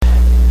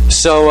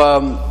So,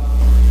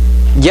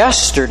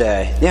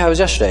 yesterday, it was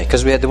yesterday,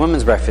 because we had the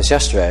women's breakfast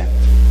yesterday.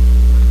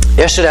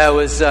 Yesterday I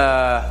was,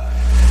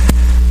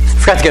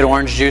 forgot to get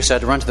orange juice. I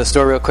had to run to the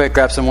store real quick,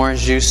 grab some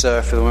orange juice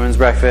for the women's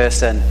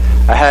breakfast, and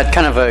I had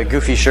kind of a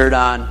goofy shirt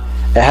on.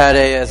 It had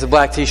a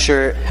black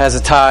t-shirt, has a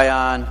tie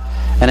on,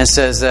 and it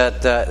says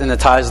that, and the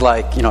tie's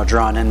like,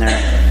 drawn in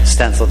there,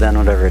 stenciled in,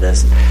 whatever it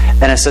is.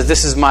 And it says,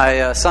 "This is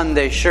my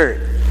Sunday shirt."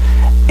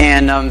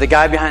 And the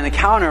guy behind the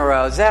counter where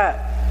I was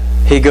at,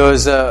 he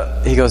goes,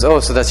 "Oh,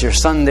 so that's your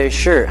Sunday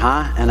shirt,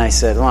 huh?" And I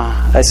said,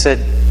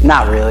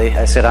 "Not really."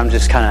 I said, "I'm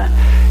just kind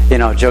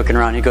of, joking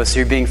around." He goes, "So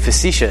you're being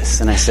facetious?"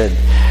 And I said,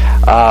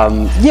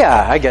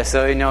 "Yeah, I guess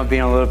so,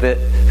 being a little bit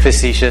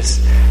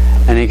facetious."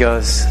 And he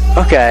goes,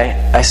 "Okay."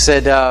 I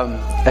said,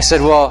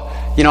 "Well,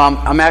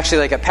 I'm actually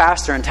like a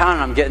pastor in town,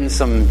 and I'm getting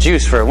some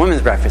juice for a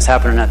women's breakfast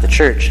happening at the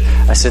church."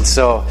 I said,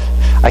 "So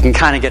I can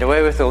kind of get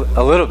away with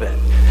a little bit."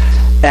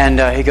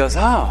 And he goes,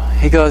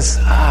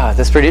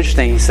 "That's pretty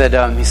interesting." He said,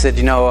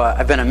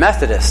 "I've been a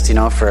Methodist,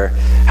 for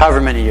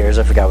however many years."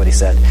 I forgot what he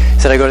said. He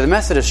said, "I go to the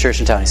Methodist church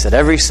in town." He said,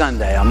 "Every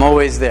Sunday, I'm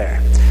always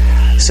there."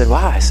 I said,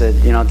 "Wow." I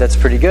said, "That's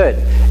pretty good."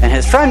 And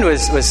his friend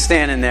was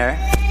standing there,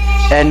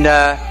 and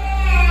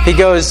he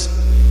goes,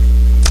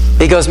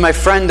 "My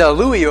friend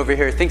Louie over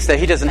here thinks that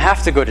he doesn't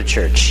have to go to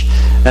church."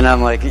 And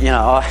I'm like,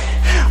 all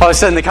of a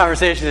sudden the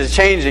conversation is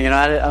changing.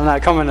 I'm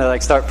not coming to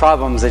like start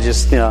problems. I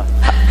just,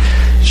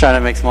 trying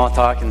to make small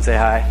talk and say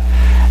hi.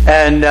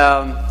 And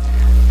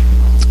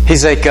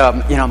he's like,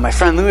 "My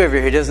friend Louie over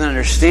here, he doesn't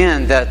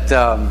understand that,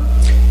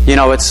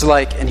 it's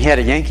like," and he had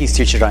a Yankees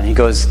t-shirt on. He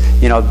goes,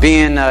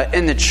 "Being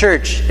in the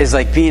church is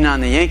like being on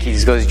the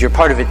Yankees." He goes, "You're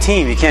part of a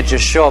team. You can't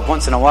just show up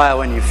once in a while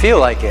when you feel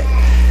like it."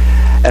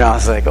 And I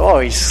was like, "Oh,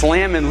 he's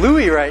slamming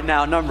Louie right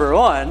now, number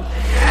one."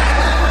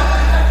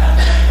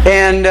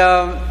 And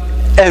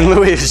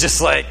Louie was just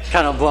like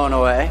kind of blown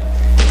away.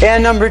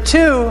 And number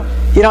two,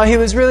 he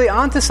was really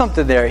onto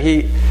something there.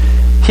 He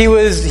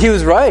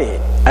was right.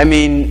 I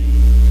mean,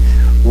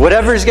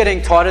 whatever's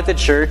getting taught at the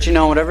church,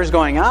 whatever's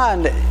going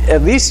on,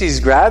 at least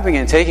he's grabbing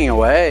and taking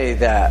away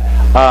that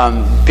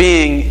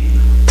being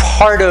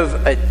part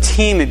of a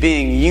team and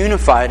being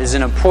unified is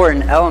an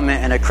important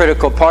element and a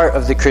critical part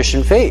of the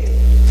Christian faith.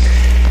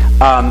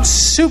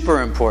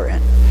 Super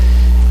important.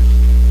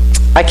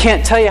 I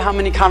can't tell you how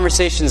many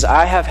conversations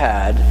I have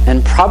had,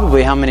 and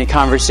probably how many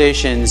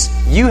conversations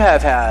you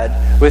have had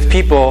with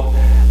people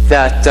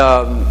that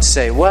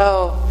say,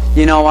 "Well,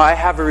 I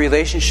have a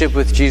relationship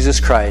with Jesus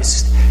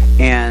Christ,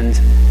 and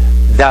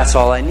that's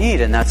all I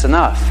need, and that's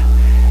enough."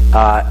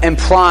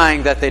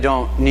 Implying that they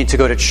don't need to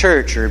go to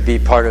church or be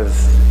part of,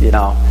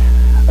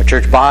 a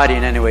church body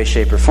in any way,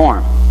 shape, or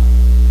form.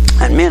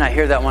 And man, I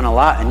hear that one a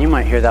lot, and you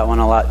might hear that one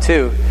a lot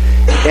too.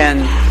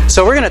 And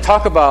so we're going to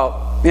talk about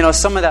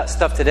some of that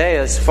stuff today,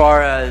 as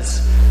far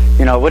as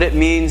what it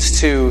means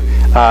to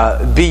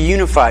be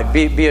unified,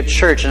 be a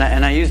church.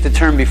 And I used the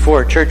term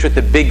before, church with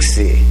the big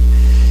C.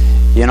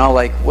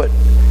 Like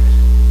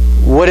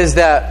what does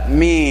that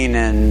mean,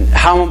 and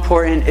how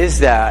important is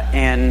that?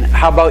 And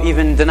how about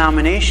even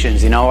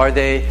denominations? Are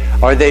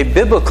they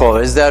biblical?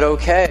 Is that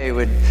okay?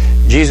 Would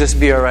Jesus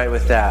be all right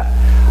with that?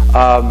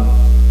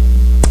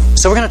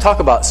 So we're going to talk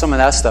about some of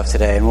that stuff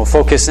today, and we'll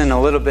focus in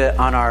a little bit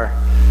on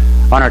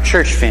our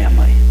church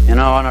family,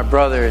 on our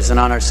brothers and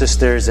on our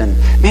sisters. And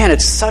man,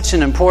 it's such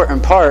an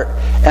important part.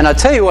 And I'll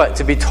tell you what,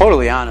 to be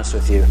totally honest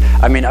with you,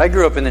 I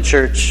grew up in the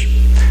church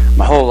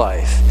my whole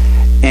life.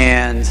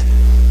 And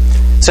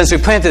since we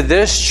planted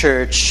this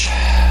church,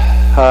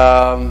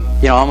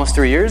 almost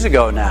 3 years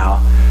ago now,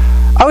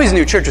 I always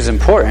knew church was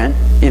important,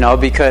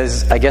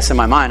 because I guess in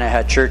my mind I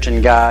had church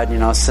and God,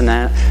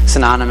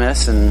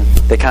 synonymous, and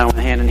they kind of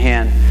went hand in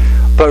hand.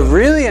 But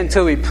really,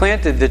 until we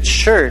planted the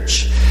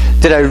church,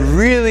 did I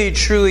really,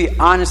 truly,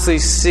 honestly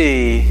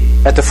see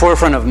at the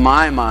forefront of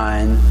my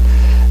mind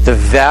the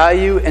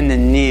value and the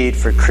need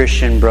for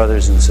Christian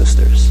brothers and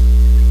sisters.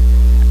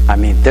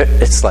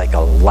 It's like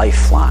a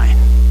lifeline.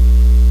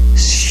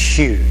 It's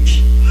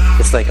huge.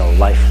 It's like a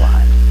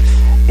lifeline.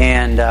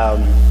 And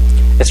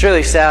it's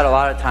really sad a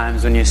lot of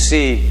times when you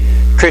see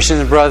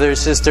Christian brothers,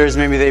 sisters,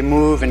 maybe they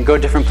move and go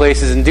different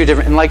places and do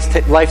different, and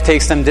life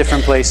takes them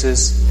different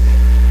places.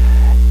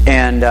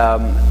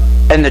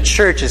 And the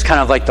church is kind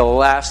of like the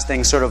last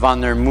thing sort of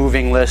on their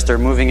moving list or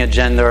moving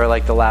agenda, or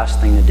like the last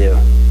thing to do.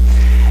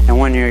 And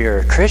when you're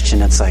a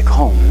Christian, it's like,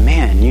 oh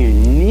man, you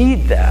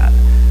need that.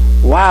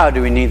 Wow,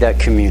 do we need that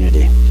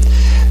community?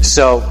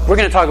 So we're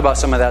going to talk about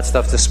some of that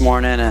stuff this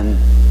morning, and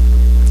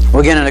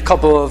we'll get into a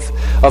couple of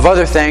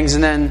other things,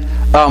 and then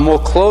we'll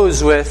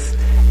close with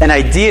an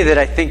idea that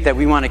I think that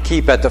we want to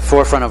keep at the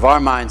forefront of our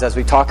minds as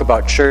we talk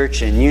about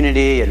church and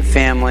unity and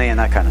family and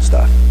that kind of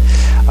stuff.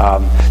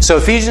 So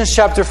Ephesians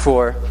chapter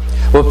 4,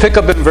 we'll pick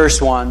up in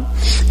verse 1.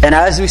 And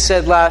as we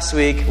said last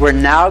week, we're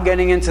now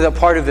getting into the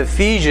part of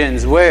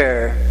Ephesians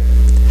where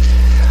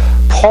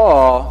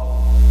Paul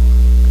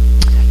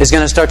is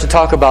going to start to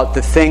talk about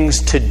the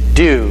things to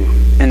do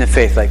in the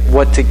faith, like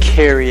what to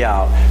carry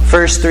out.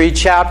 First 3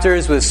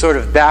 chapters was sort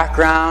of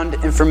background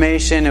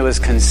information. It was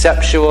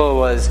conceptual. It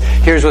was,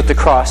 here's what the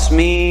cross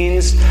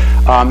means.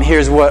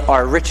 Here's what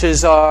our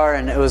riches are.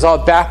 And it was all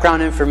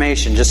background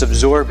information, just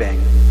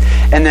absorbing.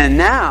 And then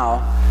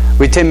now,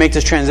 we make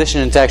this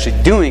transition into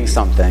actually doing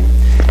something.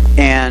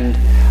 And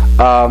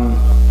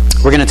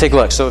we're going to take a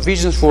look. So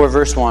Ephesians 4,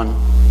 verse 1.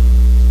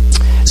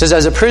 It says,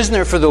 as a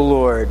prisoner for the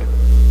Lord,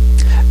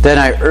 then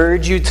I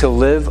urge you to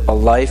live a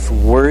life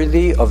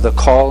worthy of the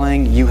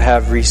calling you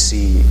have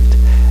received.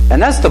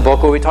 And that's the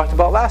book what we talked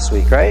about last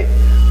week, right?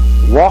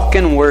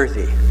 Walking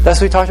worthy. That's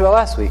what we talked about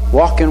last week.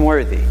 Walking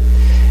worthy.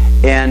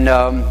 And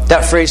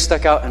that phrase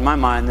stuck out in my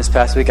mind this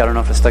past week. I don't know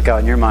if it stuck out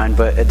in your mind,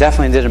 but it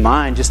definitely did in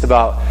mine, just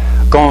about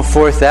going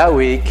forth that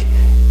week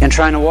and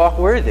trying to walk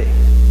worthy.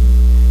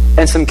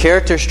 And some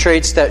character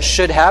traits that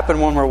should happen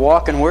when we're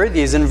walking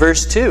worthy is in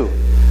verse 2.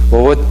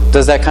 Well, what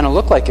does that kind of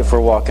look like if we're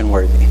walking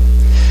worthy?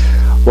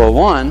 Well,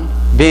 1,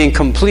 being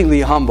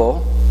completely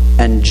humble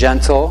and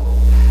gentle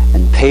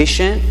and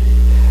patient,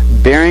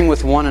 bearing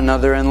with one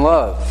another in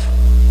love.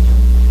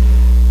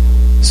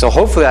 So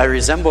hopefully I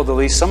resembled at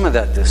least some of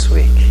that this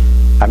week.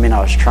 I mean, I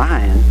was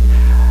trying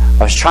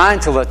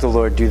to let the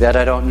Lord do that.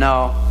 I don't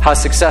know how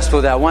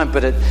successful that went,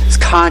 but it's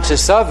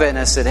conscious of it, and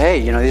I said,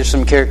 hey, these are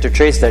some character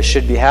traits that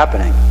should be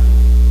happening.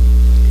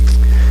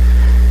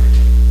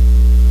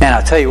 And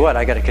I'll tell you what,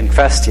 I got to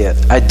confess to you.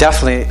 I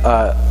definitely,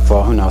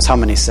 who knows how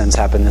many sins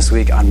happened this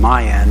week on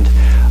my end.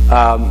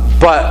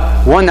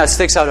 But one that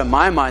sticks out in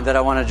my mind that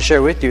I wanted to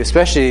share with you,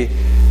 especially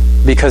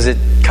because it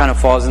kind of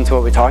falls into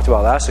what we talked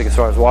about last week as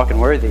far as walking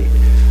worthy.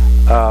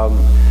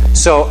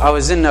 So I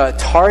was in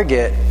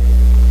Target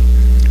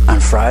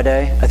on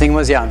Friday. I think it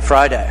was, on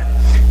Friday.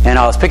 And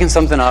I was picking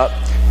something up,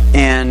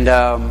 and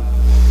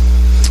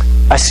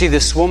I see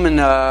this woman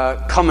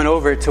coming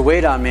over to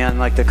wait on me on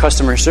like the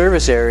customer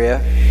service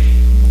area.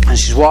 And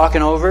she's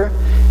walking over,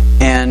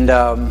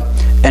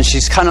 and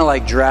she's kind of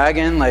like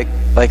dragging like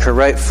her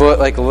right foot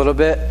like a little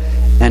bit,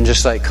 and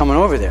just like coming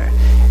over there.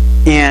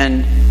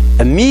 And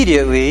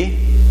immediately,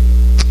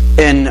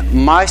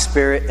 in my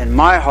spirit, in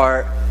my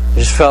heart, I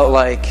just felt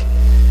like,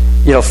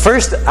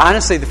 first,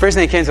 honestly, the first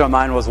thing that came to my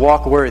mind was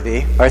walk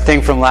worthy, our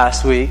thing from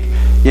last week,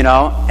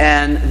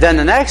 And then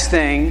the next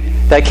thing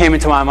that came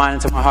into my mind,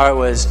 into my heart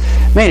was,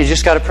 man, you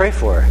just got to pray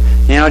for her.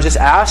 Just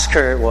ask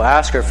her,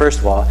 ask her first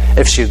of all,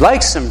 if she'd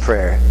like some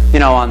prayer,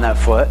 on that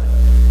foot.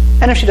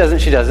 And if she doesn't,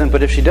 she doesn't.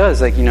 But if she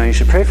does, you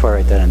should pray for her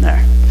right then and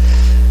there.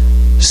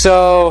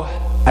 So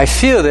I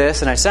feel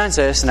this, and I sense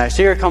this, and I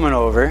see her coming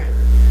over.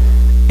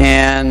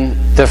 And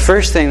the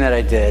first thing that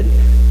I did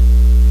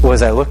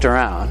was I looked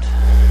around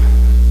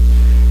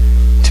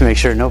to make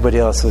sure nobody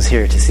else was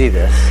here to see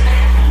this.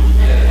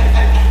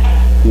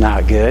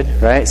 Not good,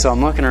 right? So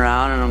I'm looking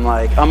around, and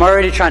I'm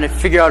already trying to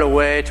figure out a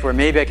way to where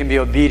maybe I can be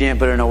obedient,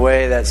 but in a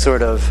way that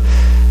sort of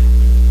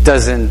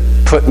doesn't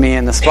put me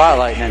in the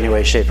spotlight in any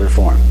way, shape, or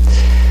form.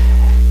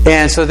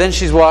 And so then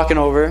she's walking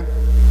over,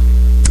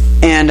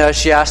 and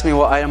she asked me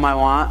what item I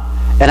want,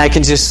 and I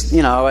can just,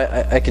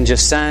 I can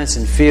just sense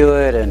and feel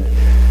it, and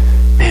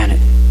man,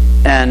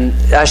 and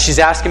as she's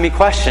asking me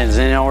questions,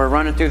 and we're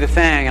running through the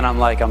thing, and I'm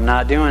like, I'm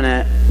not doing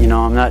it,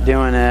 I'm not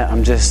doing it,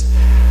 I'm just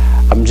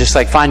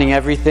finding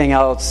everything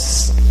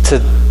else to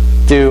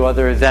do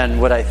other than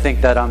what I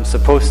think that I'm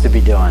supposed to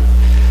be doing.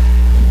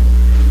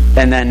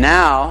 And then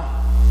now,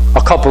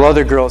 a couple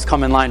other girls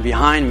come in line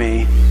behind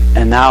me,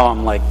 and now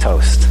I'm like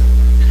toast.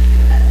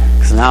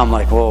 Because now I'm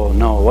like, whoa,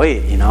 no,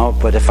 wait,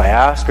 but if I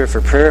ask her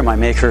for prayer, it might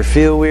make her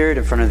feel weird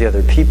in front of the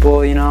other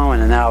people,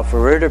 and then now if we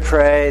were to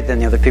pray, then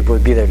the other people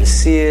would be there to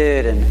see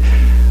it, and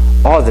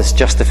all this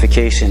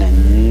justification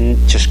and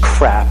just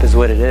crap is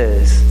what it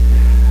is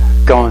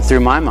going through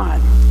my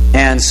mind.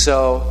 And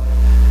so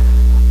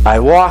I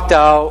walked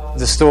out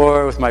the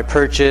store with my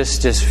purchase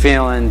just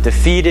feeling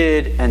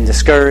defeated and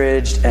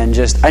discouraged, and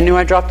I knew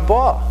I dropped the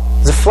ball.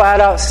 It's a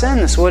flat out sin.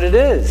 That's what it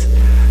is.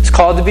 It's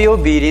called to be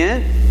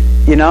obedient.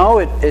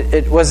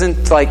 It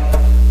wasn't like,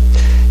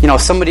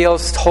 somebody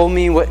else told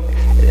me what.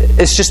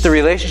 It's just the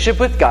relationship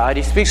with God.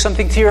 He speaks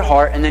something to your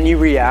heart, and then you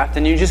react,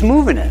 and you just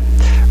move in it,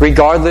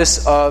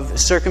 regardless of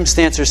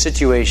circumstance or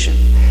situation.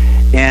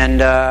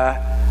 And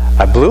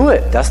I blew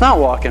it. That's not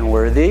walking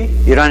worthy.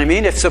 You know what I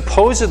mean? If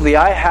supposedly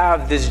I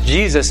have this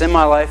Jesus in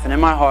my life and in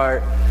my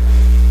heart,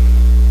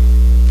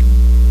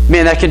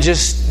 man, that can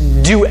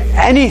just do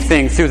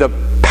anything through the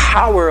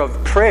power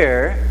of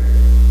prayer,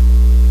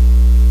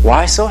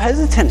 why so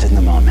hesitant in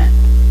the moment?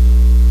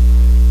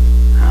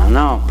 I don't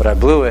know, but I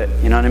blew it.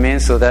 You know what I mean?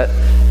 So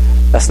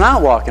that's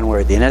not walking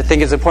worthy. And I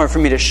think it's important for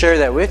me to share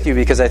that with you,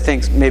 because I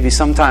think maybe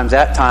sometimes,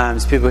 at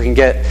times, people can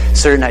get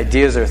certain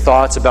ideas or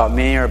thoughts about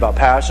me or about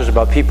pastors,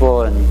 about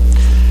people, and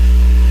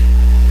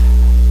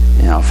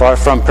far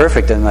from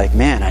perfect. And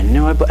man, I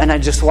knew it, and I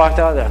just walked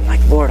out there. I'm like,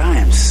 Lord, I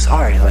am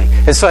sorry.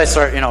 And so I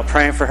start,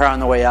 praying for her on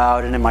the way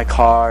out and in my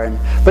car.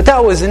 But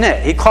that wasn't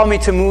it. He called me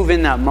to move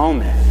in that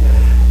moment.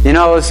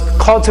 I was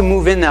called to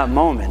move in that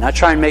moment, not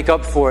try and make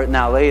up for it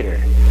now later.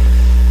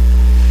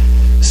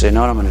 So you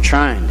know what I'm going to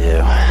try and do?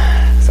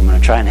 So I'm going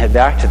to try and head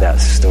back to that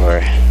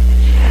store.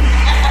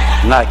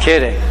 I'm not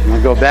kidding. I'm going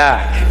to go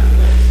back.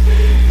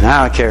 And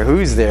I don't care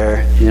who's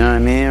there. You know what I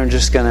mean? I'm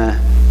just going to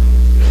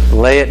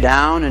lay it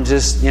down and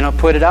just,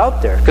 put it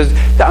out there. Because,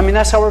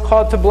 that's how we're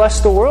called to bless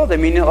the world. A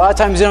lot of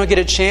times you don't get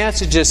a chance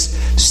to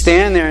just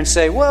stand there and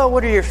say, well,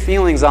 what are your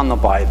feelings on the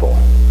Bible?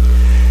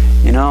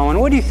 And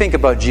what do you think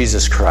about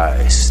Jesus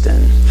Christ?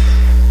 And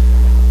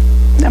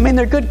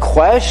they're good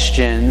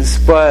questions,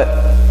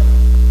 but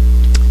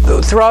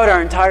throughout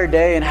our entire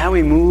day and how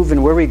we move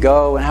and where we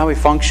go and how we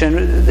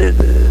function,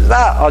 there's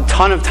not a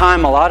ton of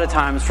time, a lot of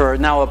times, for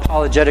now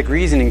apologetic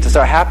reasoning to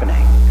start happening.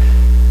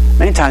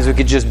 Many times we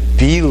could just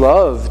be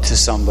love to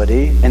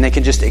somebody and they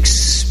can just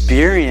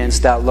experience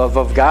that love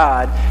of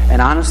God,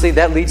 and honestly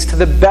that leads to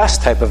the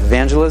best type of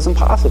evangelism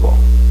possible.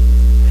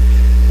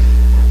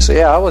 So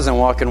I wasn't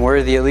walking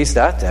worthy at least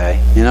that day.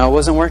 It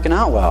wasn't working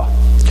out well.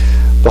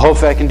 But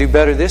hopefully I can do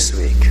better this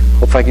week.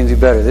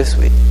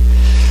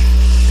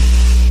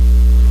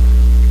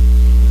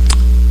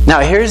 Now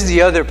here's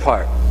the other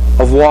part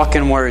of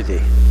walking worthy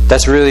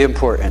that's really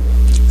important.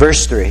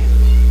 Verse 3.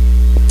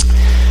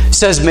 It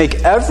says,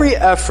 make every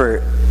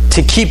effort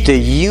to keep the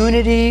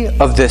unity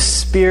of the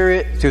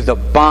Spirit through the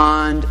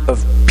bond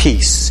of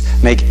peace.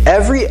 Make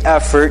every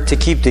effort to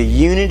keep the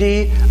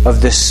unity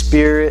of the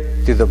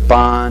Spirit through the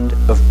bond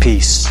of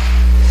peace.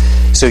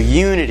 So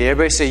unity.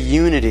 Everybody say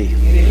unity.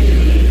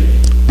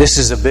 This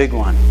is a big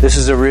one. This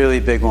is a really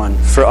big one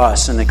for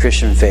us in the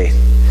Christian faith.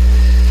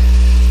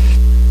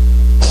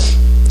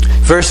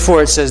 Verse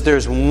 4, it says,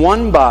 there's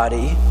one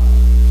body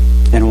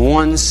and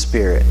one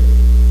Spirit,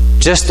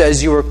 just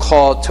as you were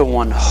called to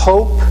one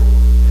hope,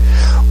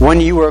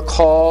 when you were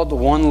called,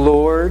 one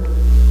Lord,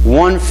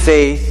 one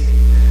faith,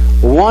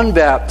 one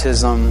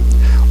baptism,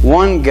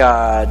 one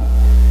God,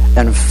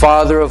 and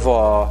Father of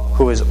all,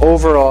 who is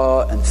over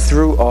all and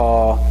through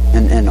all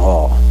and in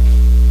all.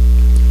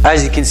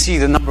 As you can see,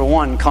 the number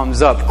one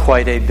comes up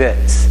quite a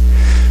bit.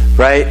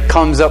 Right?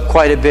 Comes up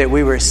quite a bit.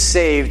 We were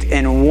saved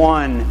in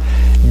one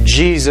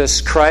Jesus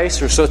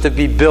Christ. We're supposed to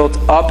be built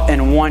up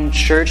in one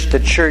church, the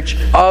church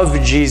of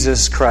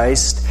Jesus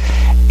Christ.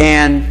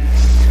 And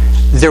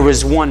there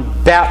was one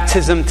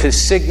baptism to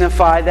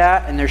signify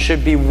that, and there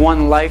should be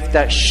one life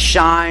that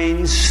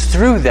shines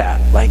through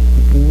that, like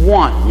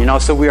one,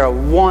 so we are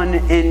one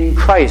in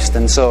Christ.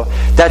 And so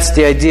that's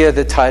the idea,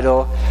 the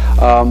title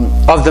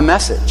of the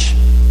message.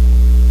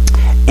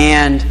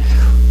 And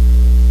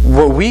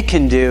what we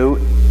can do,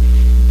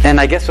 and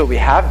I guess what we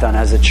have done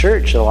as a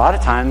church, a lot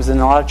of times, in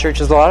a lot of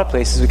churches, a lot of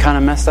places, we kind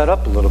of mess that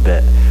up a little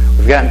bit.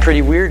 We've gotten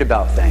pretty weird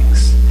about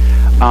things.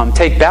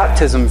 Take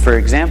baptism, for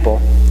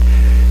example.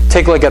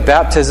 Take like a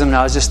baptism, and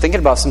I was just thinking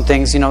about some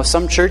things.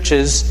 Some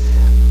churches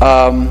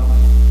won't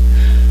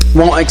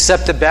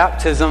accept the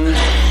baptism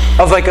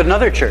of like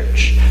another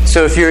church.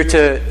 So if you were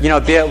to,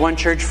 be at one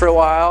church for a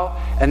while,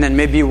 and then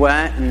maybe you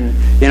went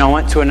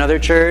to another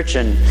church,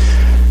 and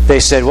they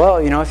said, well,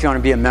 if you want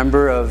to be a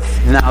member of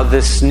now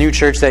this new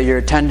church that you're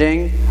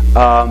attending,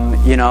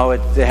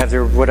 they have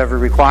their whatever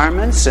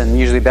requirements, and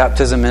usually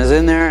baptism is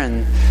in there,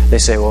 and they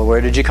say, well, where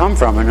did you come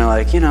from? And they're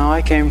like,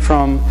 I came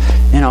from,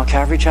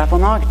 Calvary Chapel,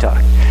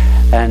 Naugatuck.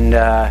 And,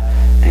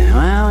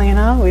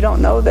 we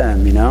don't know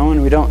them,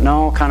 and we don't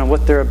know kind of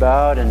what they're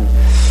about, and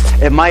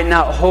it might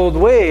not hold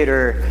weight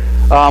or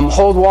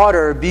hold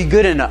water or be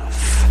good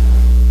enough.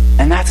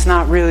 And that's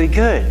not really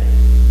good.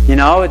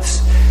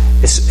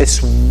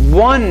 It's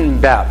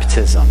one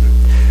baptism.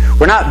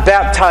 We're not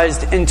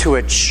baptized into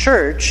a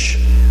church.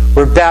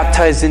 We're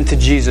baptized into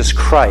Jesus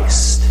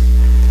Christ.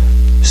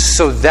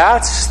 So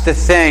that's the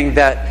thing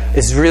that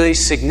is really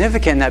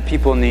significant that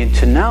people need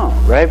to know,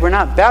 right? We're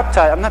not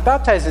baptized. I'm not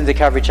baptized into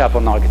Calvary Chapel,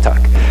 Naugatuck.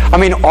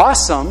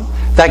 Awesome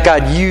that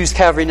God used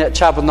Calvary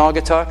Chapel,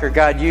 Naugatuck, or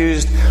God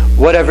used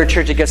whatever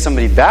church to get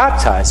somebody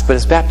baptized, but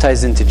it's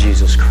baptized into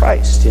Jesus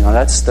Christ.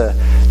 That's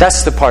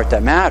the part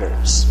that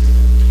matters.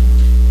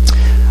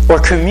 Or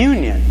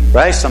communion,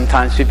 right?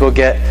 Sometimes people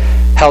get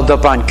held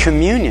up on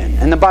communion.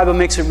 And the Bible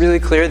makes it really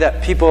clear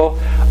that people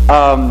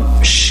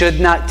should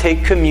not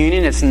take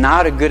communion. It's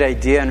not a good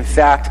idea. In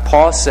fact,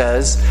 Paul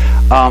says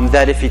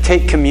that if you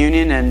take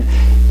communion and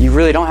you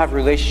really don't have a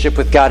relationship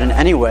with God in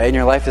any way, and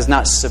your life is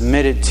not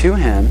submitted to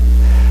Him,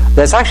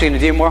 that's actually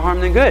going to do more harm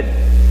than good.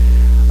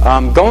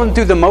 Going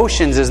through the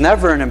motions is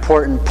never an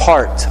important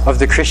part of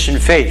the Christian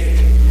faith.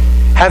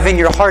 Having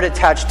your heart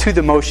attached to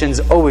the motions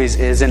always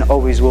is and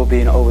always will be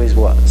and always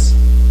was.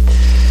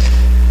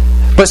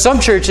 But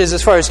some churches,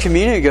 as far as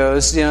communion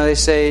goes, they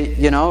say,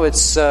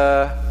 it's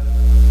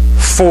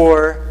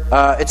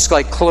it's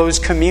like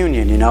closed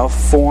communion,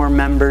 for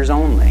members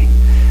only.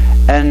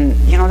 And,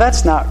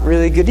 that's not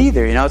really good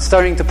either. It's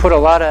starting to put a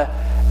lot of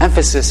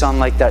emphasis on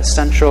like that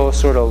central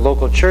sort of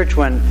local church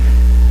when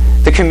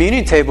the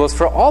communion table is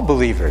for all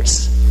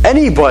believers.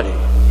 Anybody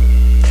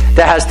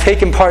that has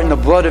taken part in the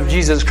blood of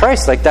Jesus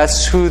Christ, like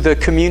that's who the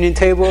communion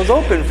table is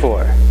open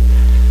for.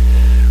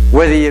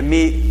 Whether you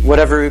meet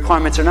whatever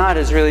requirements or not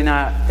is really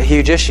not a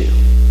huge issue.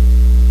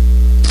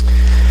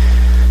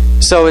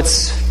 So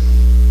it's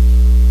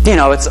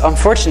it's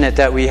unfortunate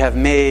that we have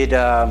made,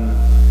 a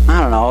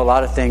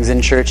lot of things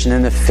in church and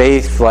in the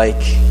faith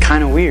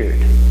kind of weird.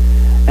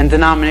 And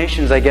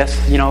denominations, I guess,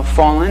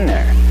 fall in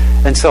there.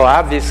 And so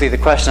obviously the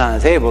question on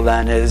the table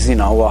then is,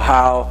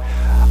 how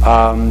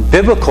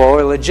biblical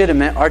or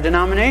legitimate are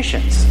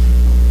denominations?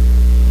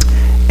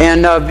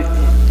 And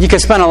you can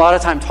spend a lot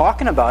of time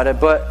talking about it,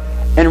 but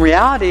in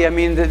reality,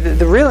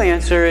 the real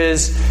answer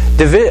is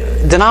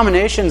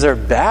denominations are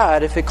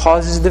bad if it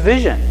causes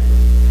division.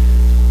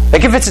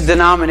 Like if it's a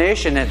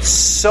denomination that's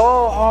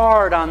so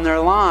hard on their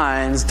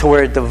lines to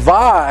where it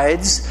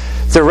divides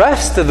the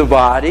rest of the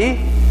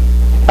body,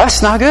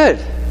 that's not good.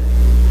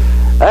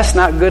 That's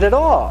not good at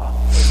all.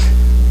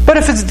 But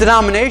if it's a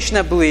denomination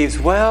that believes,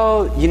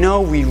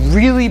 we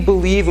really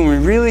believe and we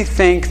really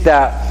think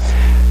that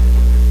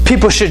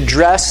people should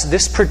dress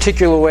this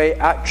particular way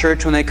at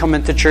church when they come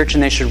into church,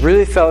 and they should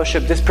really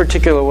fellowship this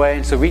particular way,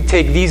 and so we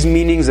take these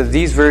meanings of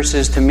these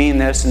verses to mean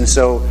this, and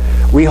so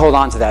we hold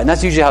on to that. And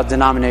that's usually how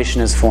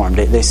denomination is formed.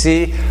 They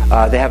see,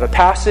 they have a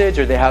passage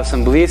or they have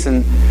some beliefs,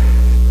 and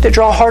they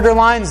draw harder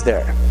lines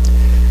there.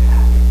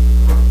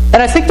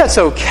 And I think that's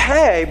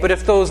okay, but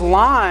if those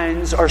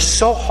lines are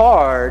so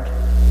hard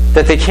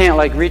that they can't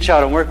reach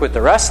out and work with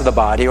the rest of the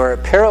body, or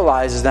it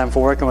paralyzes them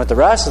from working with the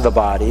rest of the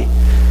body,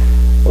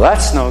 well,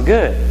 that's no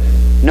good.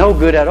 No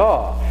good at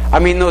all.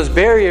 Those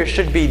barriers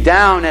should be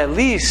down at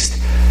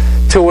least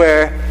to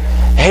where,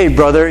 hey,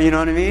 brother, you know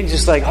what I mean?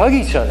 Just hug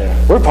each other.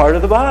 We're part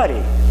of the body.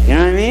 You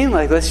know what I mean?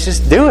 Let's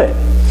just do it.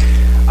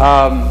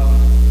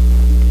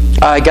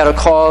 I got a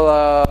call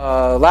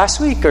last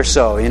week or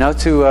so,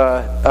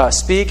 to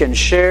speak and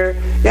share,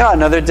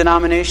 another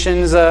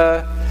denomination's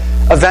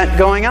event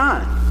going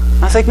on.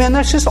 I was like, man,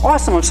 that's just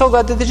awesome. I'm so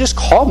glad that they just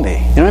called me.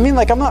 You know what I mean?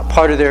 I'm not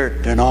part of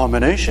their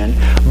denomination,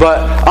 but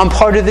I'm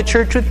part of the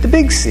church with the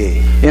big C.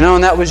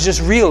 And that was just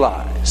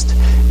realized.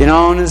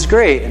 And it's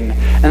great. And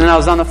then I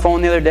was on the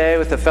phone the other day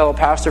with a fellow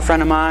pastor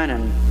friend of mine,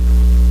 and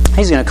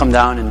he's going to come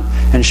down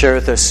and share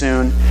with us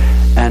soon.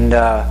 And,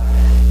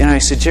 he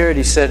said, Jared,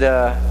 he said,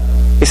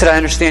 I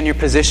understand your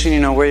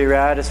position, where you're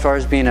at as far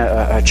as being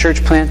a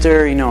church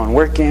planter, and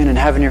working and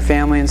having your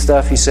family and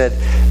stuff. He said,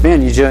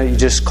 man, you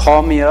just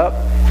call me up,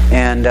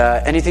 and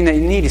anything that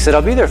you need, he said,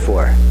 I'll be there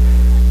for.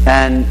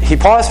 And he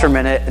paused for a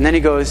minute, and then he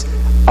goes,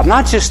 I'm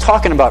not just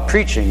talking about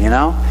preaching,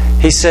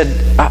 He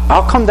said,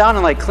 I'll come down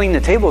and clean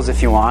the tables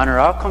if you want, or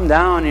I'll come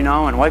down,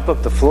 and wipe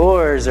up the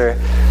floors, or...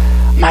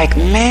 I'm like,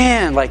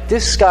 man,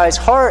 this guy's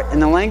heart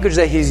and the language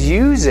that he's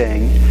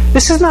using,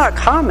 this is not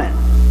common,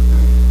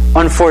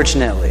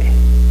 unfortunately.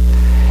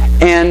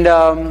 And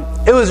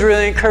it was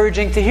really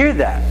encouraging to hear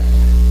that.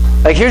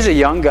 Here's a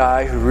young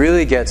guy who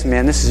really gets,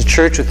 man, this is a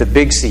church with a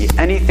big C.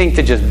 Anything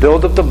to just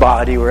build up the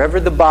body, wherever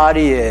the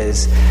body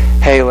is,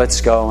 hey,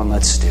 let's go and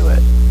let's do it.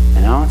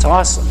 It's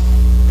awesome.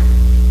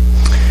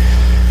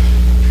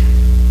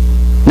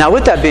 Now,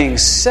 with that being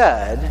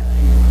said,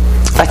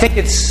 I think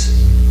it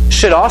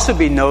should also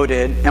be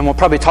noted, and we'll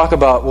talk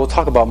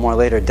about more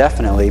later,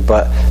 definitely,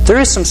 but there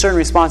is some certain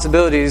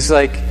responsibilities,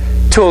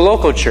 to a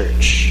local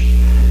church,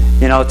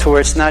 to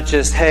where it's not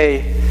just,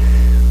 hey,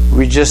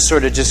 we just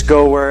sort of just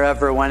go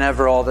wherever,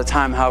 whenever, all the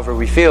time, however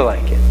we feel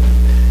like it.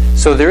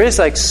 So there is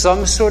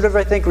some sort of,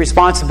 I think,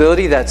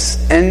 responsibility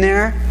that's in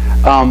there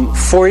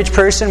for each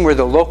person, where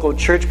the local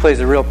church plays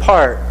a real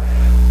part.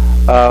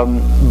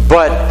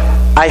 But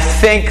I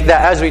think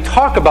that as we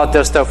talk about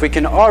this stuff, we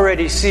can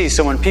already see.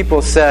 So when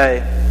people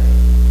say,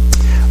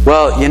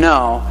 well,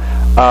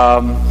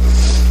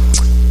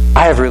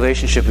 I have a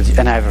relationship with,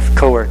 and I have a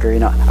coworker, I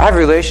have a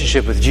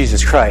relationship with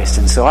Jesus Christ,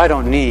 and so I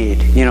don't need,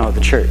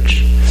 the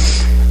church.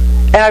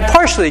 And I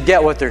partially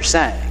get what they're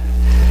saying.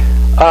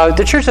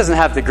 The church doesn't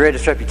have the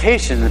greatest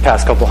reputation in the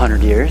past couple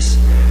hundred years.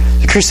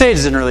 The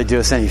Crusades didn't really do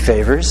us any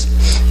favors.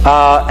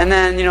 And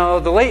then,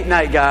 the late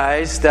night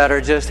guys that are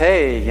just,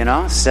 hey,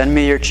 send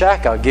me your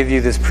check, I'll give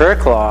you this prayer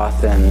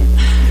cloth, and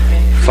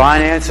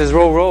finances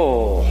will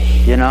roll.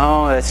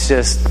 It's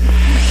just...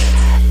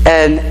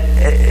 And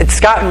it's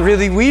gotten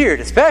really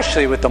weird,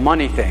 especially with the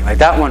money thing.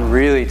 That one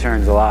really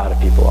turns a lot of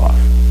people off.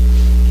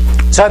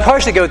 So I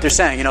partially get what they're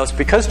saying. It's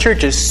because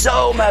church is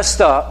so messed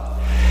up,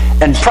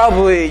 and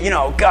probably,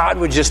 God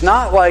would just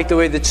not like the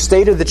way the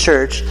state of the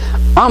church.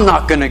 I'm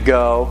not going to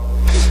go.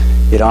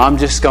 I'm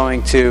just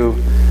going to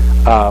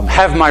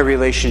have my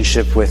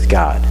relationship with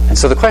God. And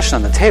so the question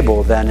on the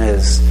table then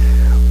is,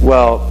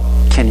 well,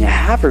 can you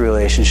have a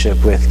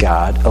relationship with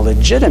God, a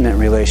legitimate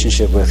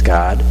relationship with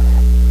God,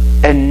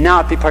 and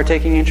not be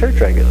partaking in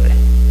church regularly?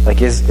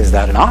 Is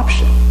that an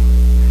option?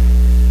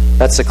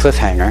 That's a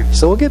cliffhanger,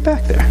 so we'll get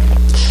back there.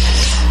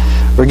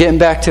 We're getting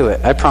back to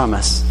it, I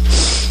promise.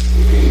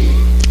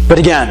 But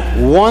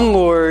again, one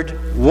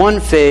Lord,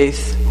 one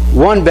faith,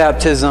 one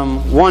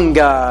baptism, one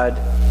God,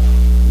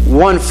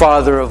 one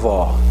Father of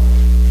all.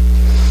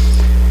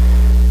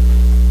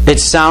 It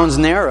sounds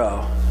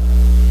narrow,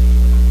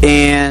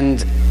 and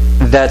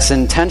that's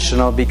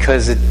intentional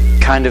because it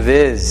kind of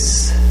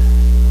is.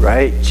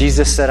 Right?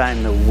 Jesus said,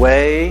 I'm the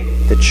way,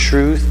 the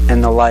truth,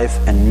 and the life,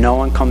 and no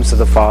one comes to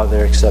the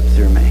Father except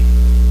through me.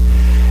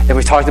 that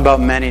we talked about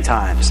many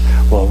times.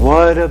 Well,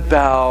 what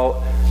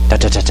about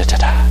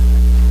da-da-da-da-da-da?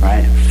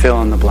 Right?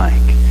 Fill in the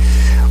blank.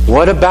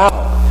 What about?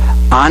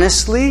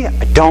 Honestly,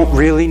 I don't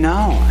really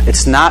know.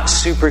 It's not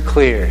super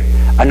clear.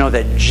 I know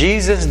that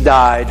Jesus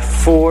died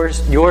for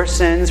your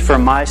sins, for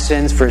my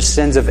sins, for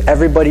sins of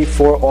everybody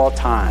for all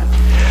time.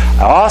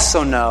 I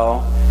also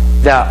know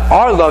that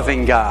our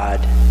loving God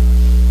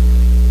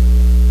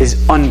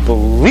is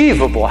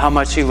unbelievable how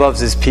much He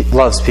loves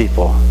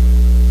people.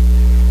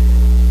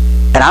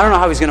 And I don't know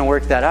how He's going to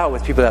work that out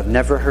with people that have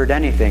never heard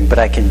anything, but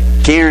I can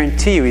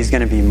guarantee you He's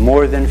going to be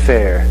more than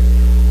fair,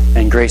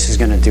 and grace is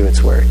going to do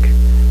its work.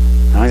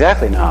 I don't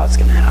exactly know how it's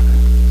going to happen.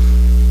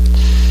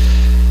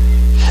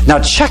 Now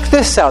check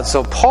this out.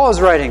 So Paul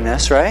is writing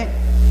this, right?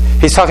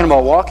 He's talking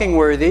about walking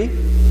worthy.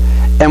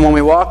 And when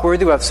we walk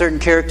worthy, we have certain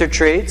character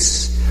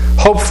traits.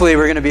 Hopefully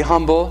we're going to be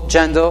humble,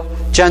 gentle,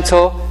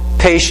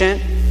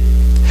 patient,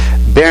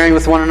 bearing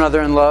with one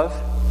another in love.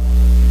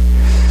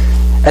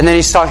 And then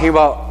he's talking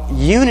about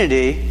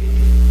unity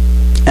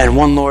and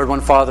one Lord,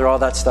 one Father, all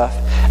that stuff.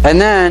 And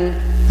then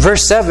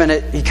verse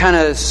 7, he kind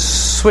of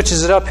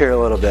switches it up here a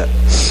little bit.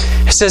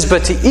 It says,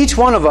 but to each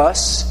one of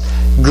us,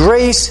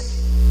 grace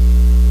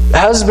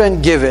has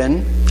been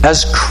given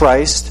as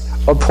Christ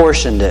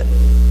apportioned it.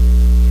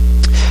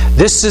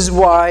 This is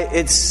why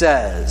it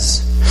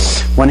says,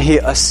 when He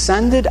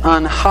ascended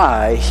on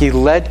high, He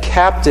led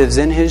captives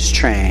in His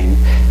train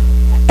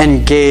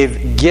and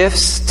gave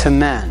gifts to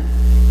men.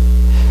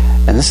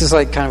 And this is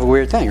like kind of a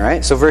weird thing,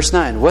 right? So verse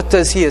 9, what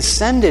does He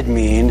ascended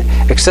mean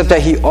except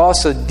that He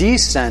also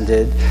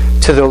descended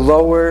to the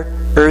lower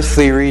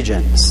earthly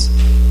regions?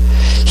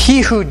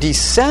 He who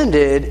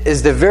descended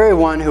is the very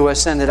one who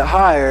ascended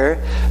higher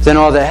than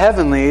all the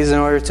heavenlies in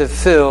order to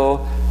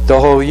fill the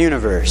whole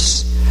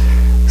universe.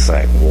 It's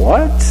like,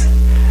 what?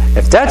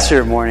 If that's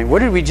your morning, what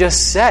did we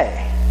just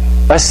say?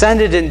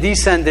 Ascended and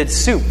descended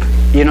soup.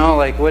 You know,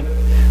 like what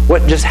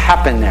just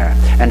happened there?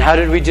 And how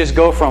did we just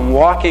go from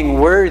walking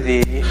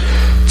worthy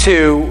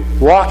to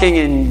walking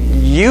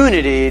in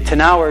unity to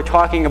now we're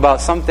talking about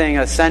something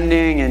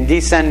ascending and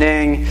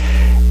descending?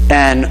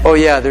 And, oh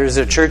yeah, there's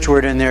a church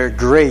word in there,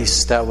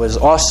 grace, that was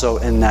also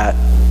in that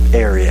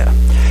area.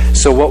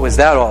 So what was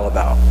that all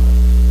about?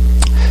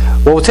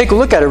 Well, we'll take a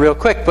look at it real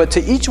quick. But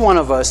to each one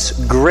of us,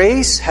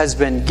 grace has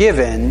been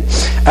given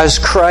as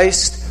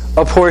Christ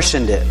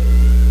apportioned it.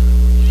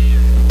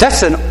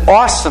 That's an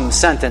awesome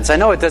sentence. I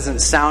know it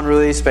doesn't sound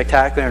really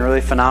spectacular and really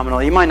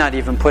phenomenal. You might not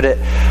even put it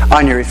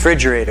on your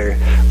refrigerator.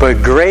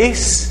 But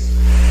grace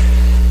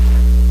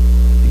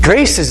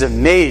is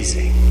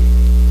amazing.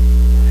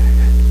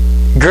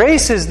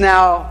 Grace is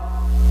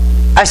now,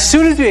 as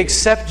soon as we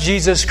accept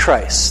Jesus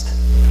Christ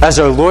as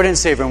our Lord and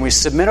Savior, and we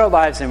submit our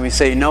lives and we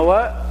say, you know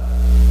what?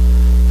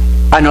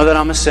 I know that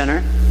I'm a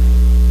sinner.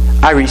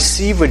 I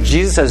receive what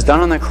Jesus has done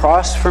on the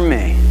cross for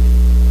me.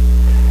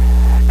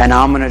 And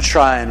now I'm going to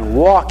try and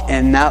walk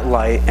in that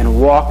light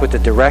and walk with the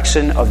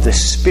direction of the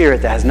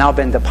Spirit that has now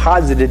been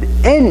deposited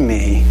in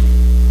me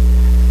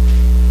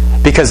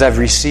because I've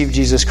received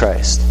Jesus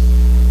Christ.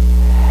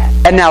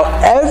 And now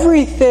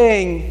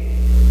everything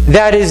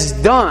that is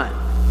done,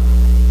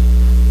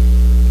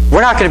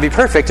 we're not going to be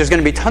perfect. There's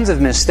going to be tons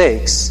of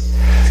mistakes.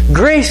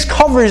 Grace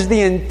covers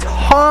the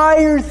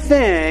entire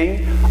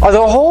thing, or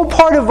the whole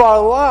part of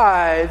our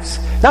lives,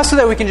 not so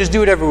that we can just do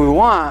whatever we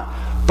want,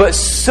 but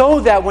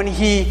so that when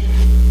He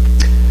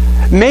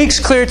makes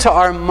clear to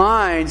our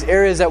minds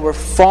areas that we're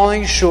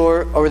falling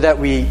short or that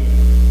we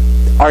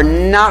are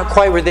not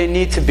quite where they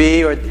need to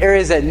be, or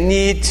areas that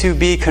need to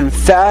be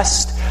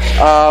confessed,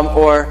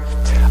 or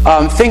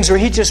things where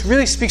He just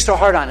really speaks to our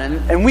heart on,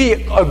 and we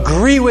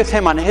agree with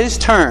Him on His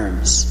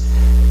terms,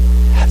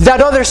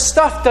 that other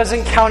stuff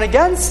doesn't count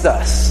against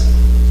us.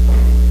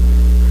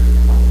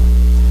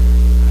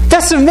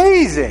 That's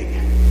amazing.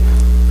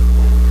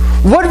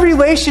 What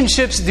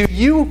relationships do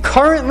you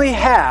currently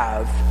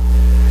have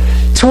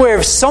to where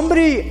if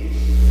somebody,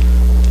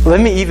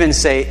 let me even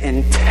say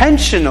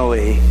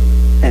intentionally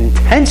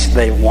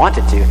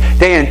wanted to,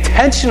 they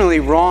intentionally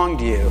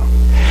wronged you,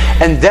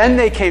 and then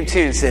they came to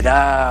you and said,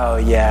 oh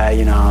yeah,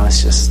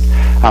 it's just,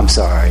 I'm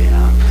sorry,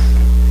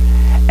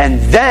 and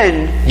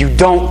then you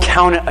don't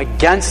count it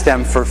against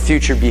them for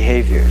future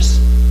behaviors.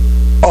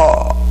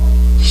 Oh.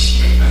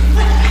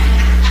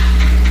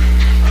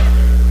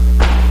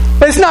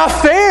 It's not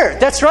fair.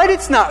 That's right,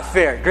 it's not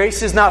fair.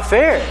 Grace is not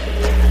fair.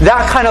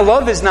 That kind of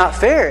love is not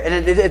fair.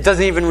 And it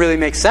doesn't even really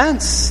make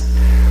sense.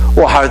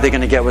 Well, how are they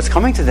going to get what's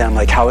coming to them?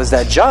 Like, how is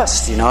that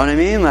just? You know what I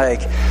mean?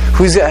 Like,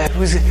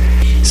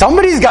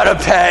 somebody's got to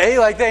pay.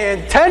 Like, they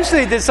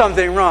intentionally did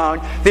something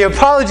wrong. The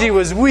apology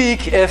was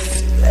weak,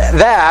 if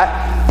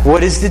that.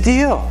 What is the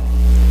deal?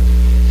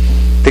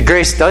 The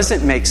grace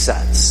doesn't make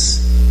sense.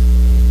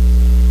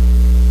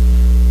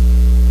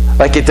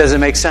 Like, it doesn't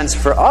make sense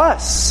for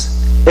us.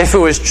 If it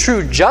was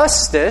true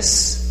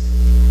justice,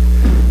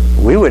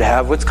 we would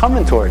have what's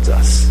coming towards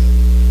us.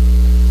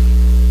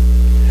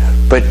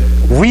 But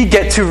we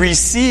get to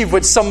receive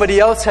what somebody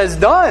else has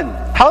done.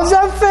 How's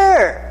that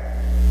fair?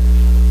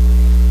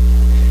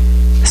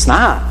 It's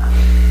not.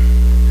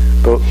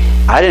 But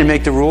I didn't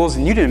make the rules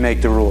and you didn't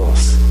make the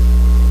rules.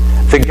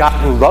 The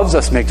God who loves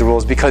us make the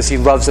rules because He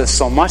loves us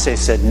so much. They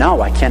said,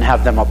 no, I can't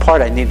have them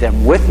apart. I need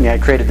them with me. I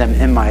created them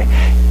in my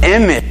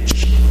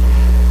image.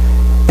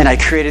 And I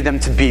created them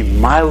to be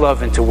my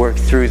love and to work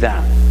through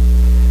them.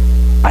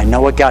 I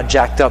know it got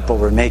jacked up, but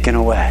we're making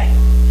a way.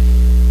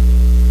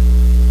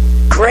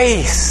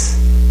 Grace.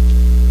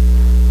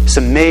 It's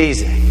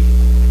amazing.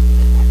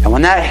 And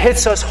when that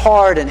hits us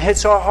hard and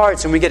hits our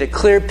hearts and we get a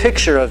clear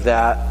picture of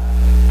that,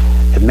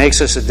 it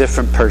makes us a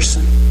different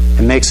person.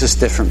 It makes us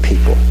different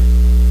people.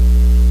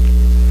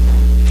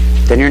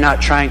 Then you're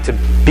not trying to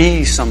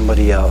be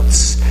somebody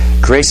else.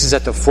 Grace is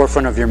at the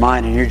forefront of your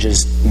mind and you're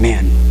just,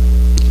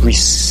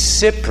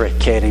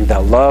 reciprocating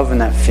that love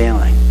and that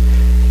feeling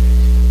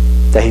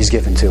that He's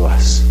given to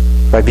us.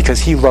 Right? Because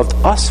He loved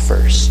us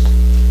first.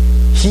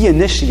 He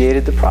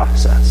initiated the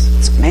process.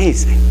 It's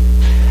amazing.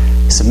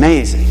 It's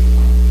amazing.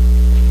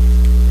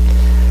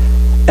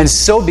 And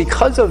so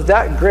because of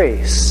that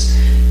grace,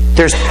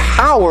 there's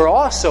power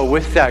also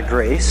with that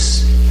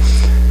grace.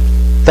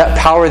 That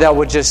power that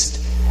would just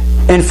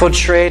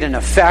infiltrate and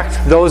affect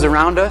those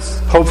around us,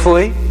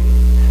 hopefully.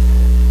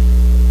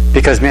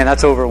 Because,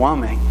 that's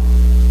overwhelming.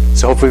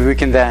 So hopefully we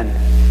can then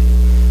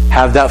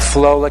have that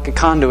flow like a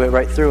conduit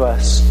right through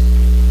us.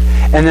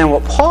 And then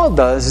what Paul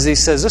does is he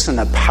says, listen,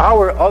 the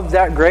power of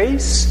that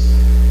grace,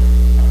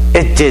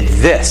 it did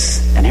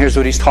this. And here's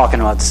what he's talking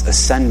about, this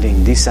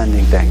ascending,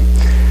 descending thing.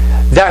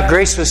 That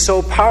grace was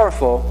so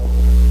powerful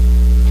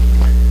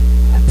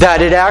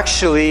that it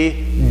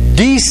actually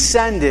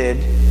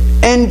descended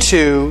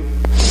into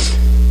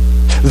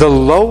the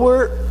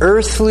lower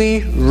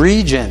earthly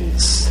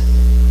regions.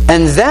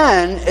 And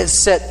then it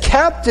set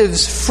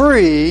captives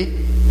free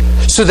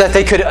so that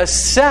they could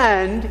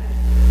ascend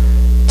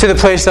to the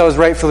place that was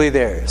rightfully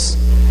theirs.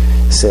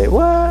 Say,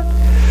 what?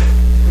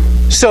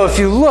 So if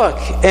you look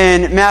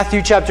in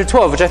Matthew chapter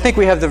 12, which I think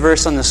we have the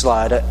verse on the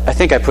slide. I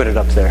think I put it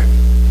up there.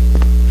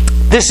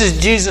 This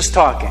is Jesus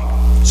talking.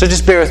 So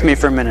just bear with me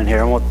for a minute here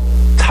and we'll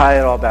tie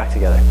it all back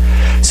together.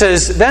 It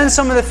says, then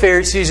some of the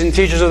Pharisees and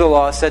teachers of the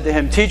law said to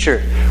Him,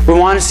 Teacher, we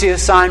want to see a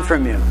sign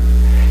from you.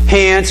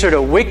 He answered,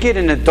 a wicked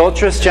and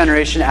adulterous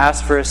generation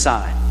asked for a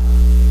sign.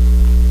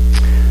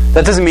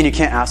 That doesn't mean you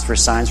can't ask for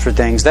signs for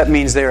things. That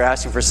means they were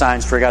asking for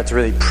signs for God to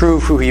really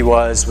prove who He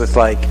was with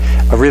a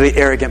really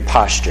arrogant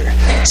posture.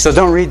 So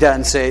don't read that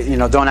and say,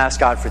 don't ask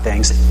God for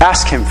things.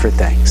 Ask Him for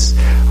things.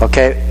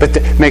 Okay? But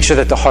make sure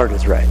that the heart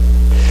is right.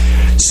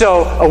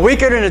 So, a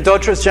wicked and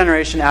adulterous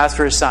generation asked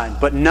for a sign,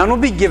 but none will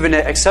be given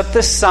it except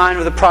the sign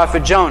of the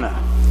prophet Jonah.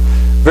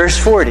 Verse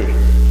 40.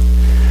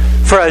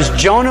 For as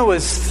Jonah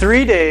was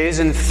 3 days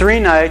and 3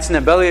 nights in the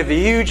belly of a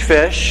huge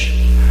fish,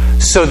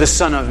 so the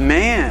Son of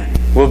Man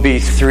will be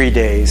 3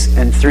 days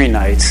and 3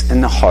 nights in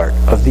the heart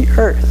of the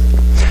earth.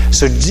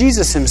 So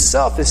Jesus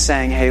Himself is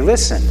saying, hey,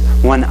 listen,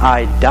 when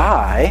I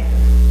die,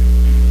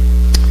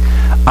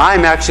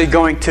 I'm actually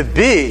going to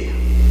be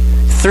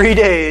 3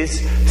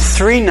 days,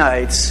 3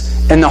 nights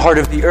in the heart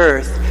of the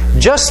earth,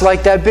 just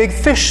like that big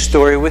fish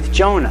story with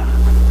Jonah.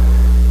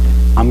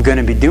 I'm going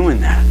to be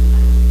doing that.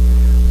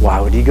 Why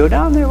would He go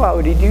down there? Why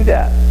would He do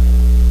that?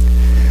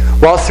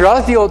 Well,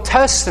 throughout the Old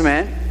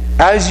Testament,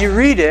 as you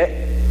read it,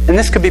 and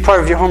this could be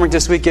part of your homework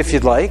this week if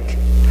you'd like,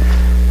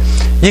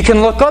 you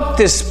can look up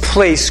this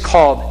place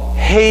called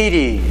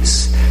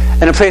Hades,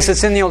 and a place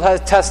that's in the Old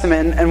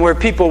Testament and where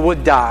people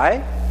would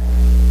die.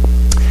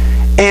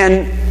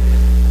 And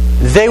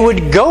they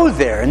would go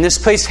there. And this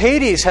place,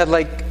 Hades, had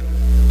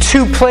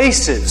 2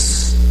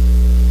 places.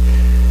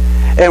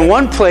 And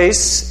one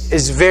place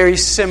is very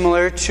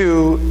similar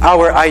to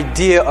our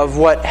idea of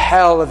what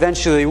hell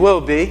eventually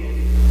will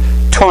be.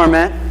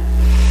 Torment.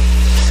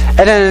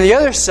 And then on the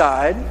other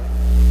side,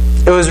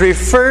 it was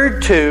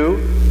referred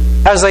to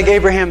as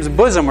Abraham's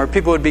bosom, where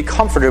people would be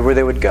comforted, where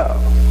they would go.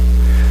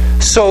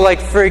 So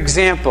for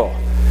example,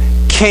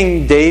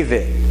 King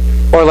David,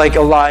 or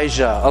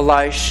Elijah,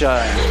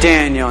 Elisha, and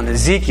Daniel, and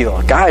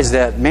Ezekiel, guys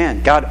that,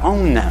 God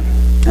owned them,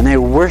 and they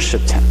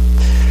worshipped Him.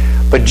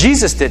 But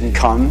Jesus didn't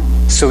come,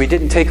 so He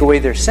didn't take away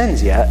their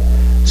sins yet.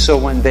 So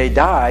when they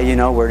die,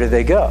 where do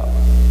they go?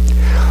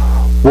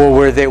 Well,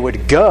 where they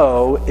would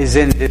go is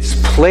in this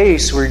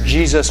place where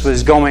Jesus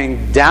was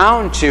going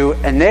down to,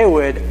 and they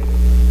would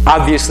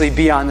obviously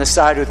be on the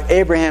side with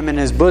Abraham in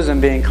his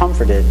bosom being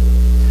comforted,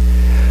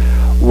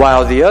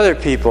 while the other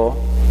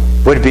people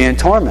would be in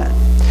torment.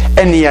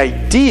 And the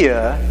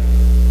idea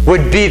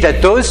would be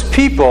that those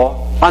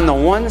people on the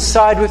one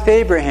side with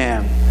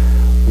Abraham,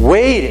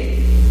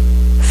 waiting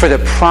for the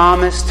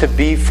promise to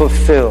be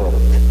fulfilled.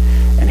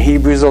 In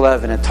Hebrews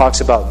 11, it talks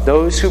about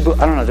those who...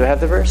 I don't know, do I have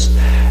the verse?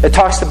 It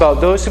talks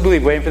about those who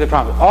believe, waiting for the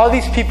promise. All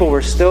these people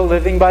were still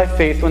living by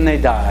faith when they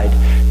died.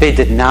 They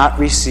did not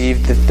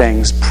receive the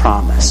things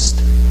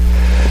promised.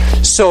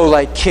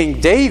 So King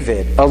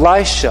David,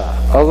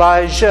 Elisha,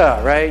 Elijah,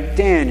 right?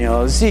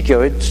 Daniel,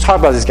 Ezekiel, talk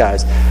about these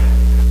guys.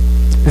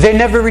 They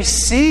never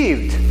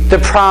received the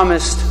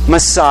promised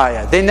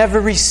Messiah. They never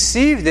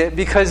received it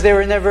because they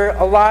were never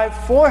alive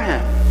for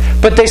Him.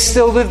 But they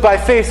still lived by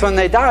faith when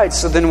they died,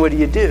 so then what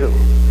do?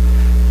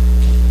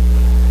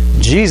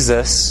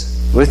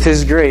 Jesus, with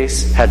His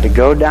grace, had to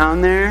go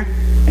down there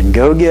and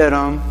go get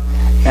them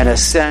and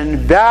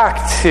ascend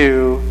back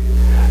to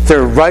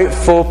their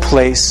rightful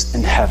place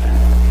in heaven.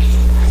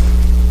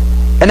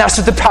 And that's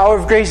what the power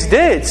of grace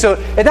did. So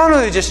it not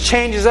only just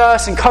changes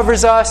us and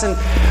covers us, and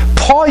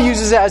Paul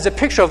uses it as a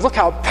picture of, look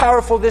how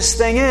powerful this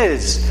thing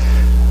is.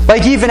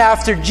 Like even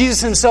after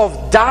Jesus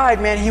Himself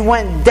died, man, He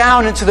went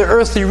down into the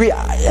earthly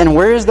and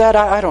where is that?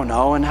 I don't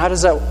know. And how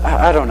does that?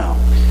 I don't know.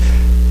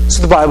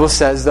 So the Bible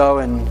says, though,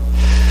 and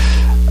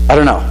I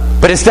don't know.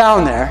 But it's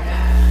down there.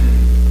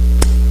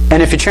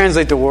 And if you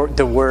translate the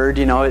word,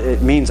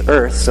 it means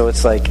earth. So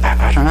it's like,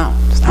 I don't know.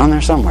 It's down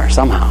there somewhere,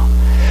 somehow.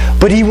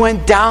 But He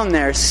went down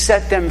there,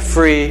 set them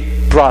free,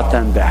 brought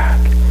them back.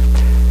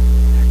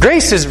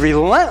 Grace is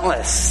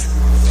relentless.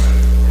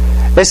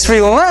 It's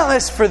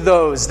relentless for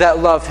those that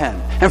love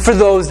Him and for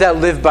those that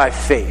live by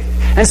faith.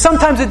 And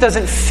sometimes it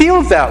doesn't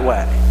feel that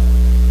way.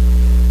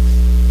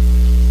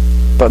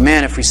 But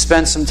man, if we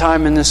spend some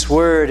time in this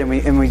Word and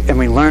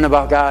we learn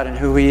about God and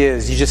who He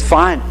is, you just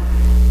find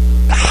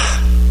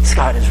this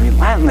God is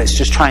relentless,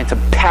 just trying to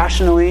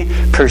passionately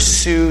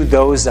pursue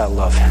those that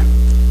love Him.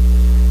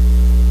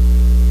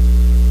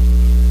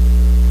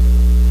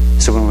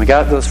 So when we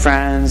got those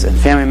friends and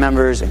family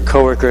members and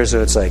coworkers,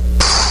 it's like,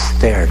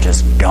 they are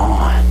just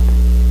gone.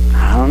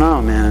 I don't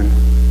know, man.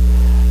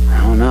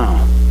 I don't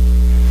know.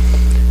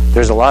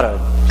 There's a lot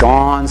of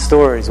gone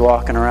stories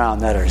walking around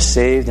that are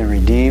saved and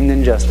redeemed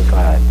and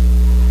justified.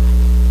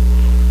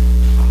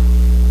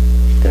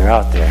 They're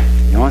out there.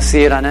 You won't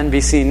see it on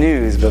NBC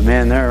News, but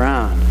man, they're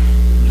around.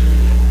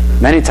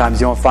 Many times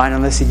you won't find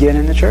them unless you get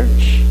in the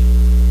church.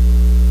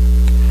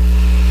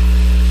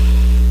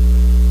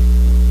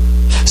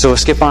 So we'll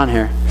skip on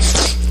here.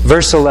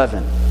 Verse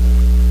 11.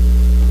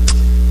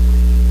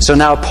 So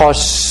now Paul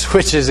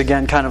switches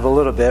again kind of a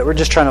little bit. We're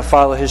just trying to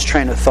follow his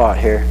train of thought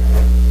here.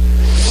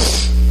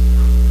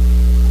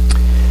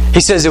 He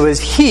says it was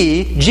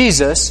He,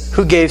 Jesus,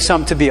 who gave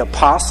some to be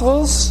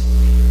apostles,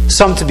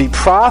 some to be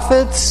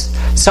prophets,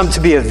 some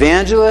to be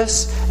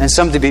evangelists, and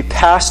some to be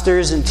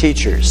pastors and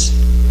teachers.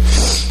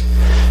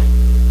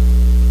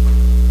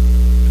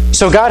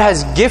 So God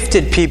has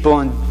gifted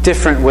people in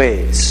different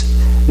ways.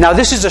 Now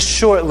this is a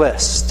short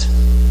list.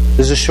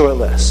 This is a short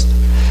list.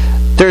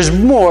 There's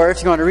more.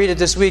 If you want to read it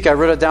this week, I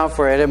wrote it down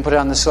for you. I didn't put it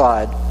on the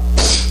slide.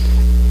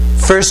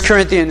 1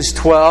 Corinthians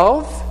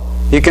 12.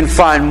 You can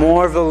find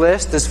more of a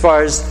list as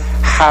far as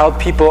how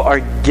people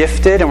are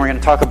gifted. And we're going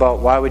to talk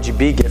about why would you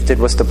be gifted?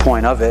 What's the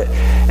point of it?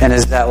 And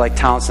is that like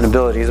talents and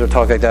abilities? We'll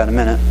talk like that in a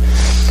minute.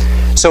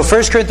 So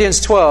 1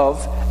 Corinthians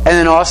 12. And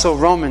then also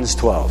Romans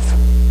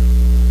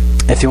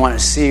 12. If you want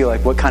to see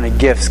like what kind of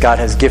gifts God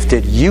has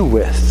gifted you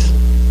with.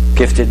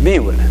 Gifted me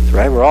with,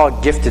 right? We're all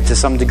gifted to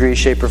some degree,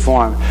 shape, or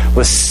form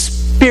with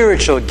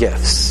spiritual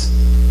gifts.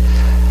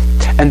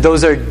 And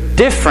those are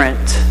different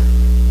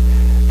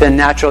than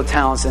natural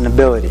talents and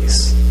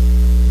abilities.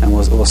 And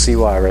we'll see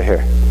why right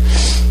here.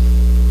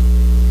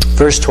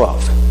 Verse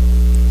 12.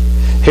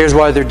 Here's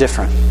why they're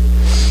different.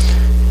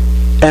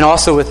 And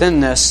also within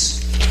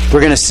this,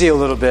 we're going to see a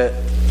little bit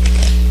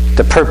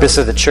the purpose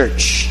of the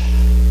church.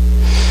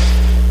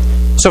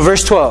 So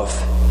verse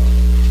 12.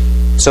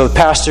 So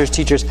pastors,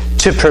 teachers,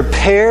 to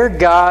prepare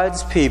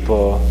God's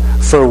people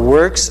for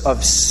works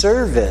of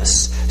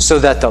service so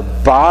that the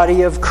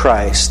body of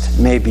Christ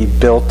may be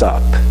built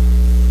up.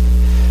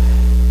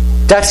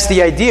 That's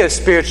the idea of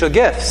spiritual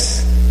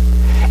gifts.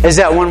 Is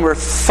that when we're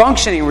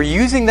functioning, we're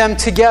using them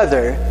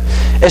together,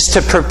 is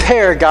to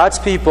prepare God's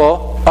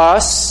people,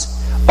 us,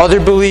 other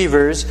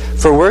believers,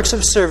 for works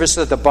of service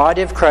so that the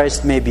body of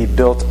Christ may be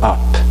built up.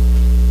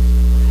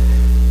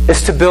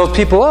 It's to build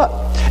people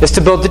up. It's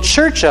to build the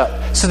church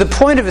up. So the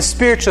point of a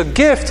spiritual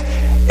gift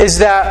is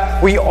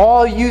that we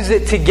all use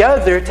it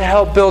together to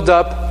help build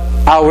up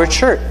our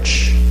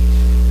church.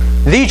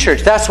 The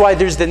church. That's why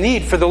there's the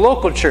need for the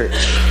local church.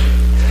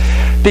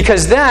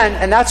 Because then,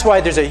 and that's why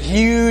there's a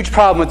huge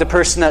problem with the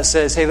person that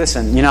says, hey,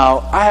 listen,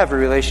 I have a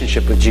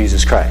relationship with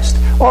Jesus Christ.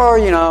 Or,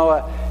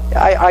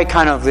 I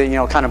kind of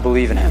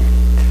believe in Him.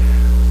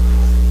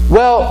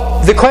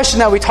 Well, the question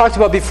that we talked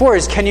about before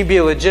is, can you be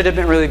a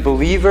legitimate, really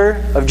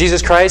believer of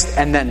Jesus Christ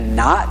and then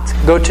not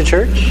go to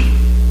church?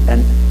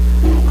 And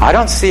I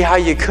don't see how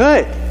you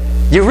could.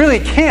 You really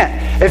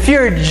can't. If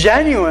you're a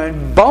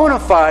genuine,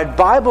 bona fide,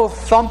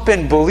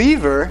 Bible-thumping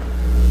believer,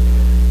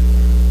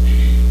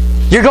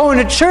 you're going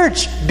to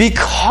church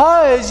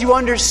because you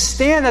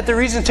understand that the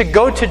reason to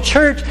go to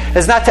church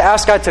is not to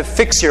ask God to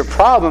fix your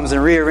problems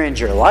and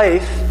rearrange your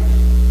life.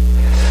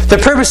 The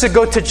purpose to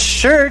go to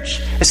church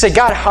is say,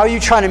 God, how are you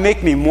trying to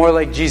make me more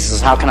like Jesus?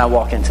 How can I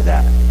walk into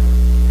that?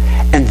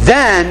 And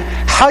then,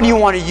 how do you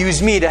want to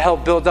use me to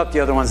help build up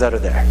the other ones that are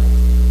there?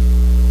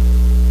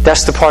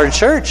 That's the part of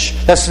church.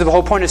 That's the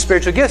whole point of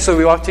spiritual gifts. So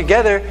we work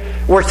together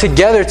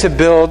to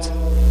build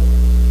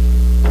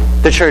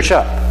the church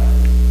up.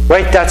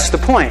 Right? That's the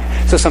point.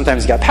 So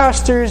sometimes you got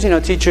pastors,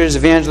 teachers,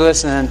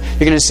 evangelists, and then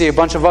you're going to see a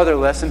bunch of other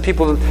lists and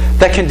people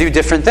that can do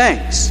different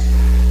things.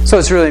 So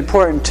it's really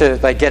important to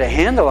get a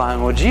handle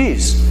on, well,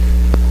 geez,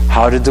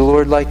 how did the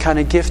Lord kind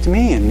of gift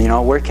me?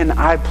 And, where can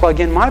I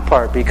plug in my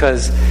part?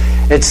 Because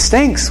it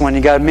stinks when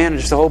you got to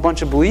manage a whole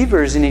bunch of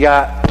believers and you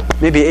got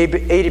maybe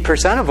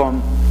 80% of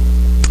them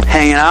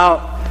hanging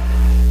out,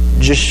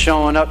 just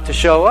showing up to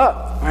show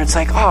up. Where it's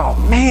like, oh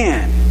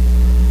man,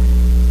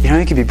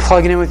 you could be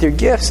plugging in with your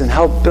gifts and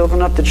help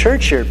building up the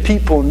church here.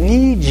 People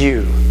need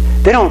you.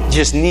 They don't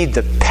just need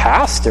the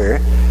pastor.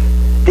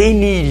 They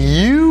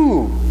need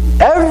you.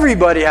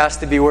 Everybody has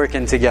to be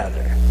working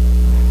together.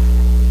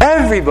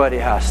 Everybody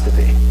has to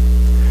be.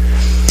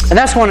 And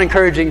that's one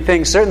encouraging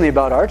thing certainly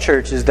about our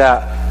church is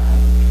that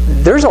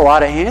there's a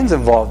lot of hands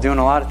involved doing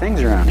a lot of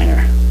things around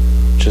here,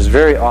 which is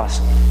very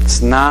awesome.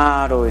 It's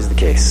not always the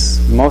case.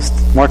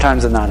 More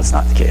times than not, it's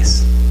not the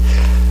case.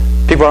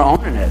 People are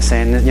owning it,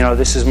 saying that,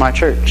 this is my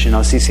church.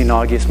 CC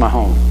Nagy is my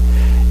home.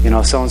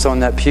 So-and-so in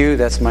that pew,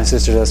 that's my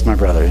sister, that's my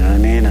brother. You know what I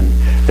mean? And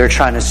they're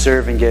trying to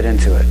serve and get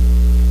into it,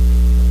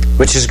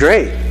 which is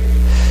great.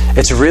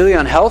 It's really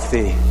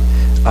unhealthy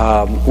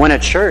when a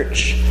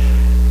church,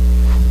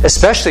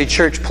 especially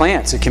church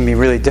plants, it can be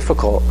really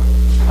difficult,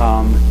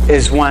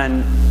 is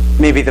when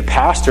maybe the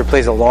pastor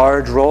plays a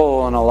large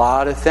role in a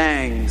lot of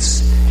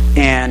things,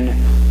 and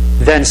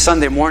then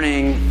Sunday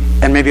morning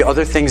and maybe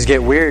other things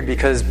get weird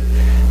because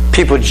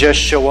people just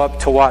show up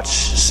to watch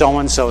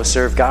so-and-so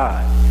serve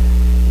God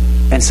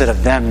instead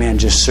of them,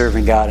 just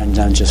serving God and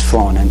then just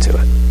flowing into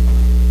it.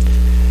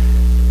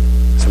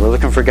 So we're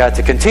looking for God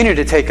to continue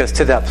to take us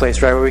to that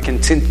place, right, where we can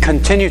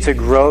continue to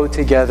grow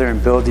together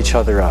and build each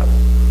other up.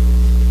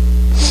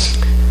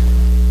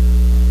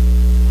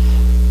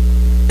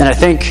 And I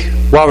think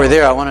while we're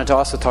there, I wanted to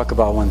also talk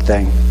about one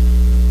thing.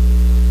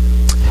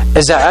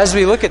 Is that as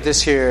we look at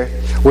this here,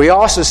 we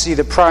also see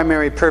the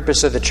primary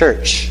purpose of the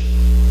church.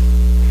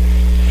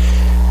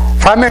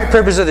 Primary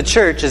purpose of the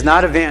church is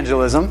not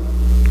evangelism.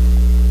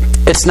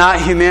 It's not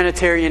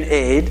humanitarian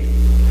aid.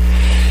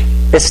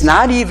 It's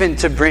not even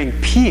to bring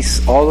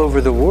peace all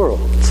over the world,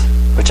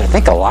 which I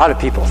think a lot of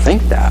people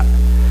think that.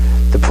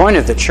 The point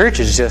of the church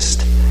is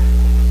just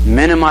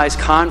minimize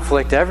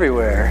conflict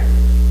everywhere,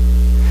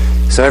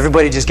 so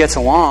everybody just gets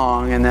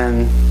along, and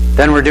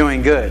then we're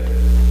doing good.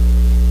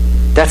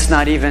 That's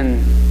not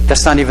even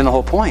the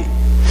whole point.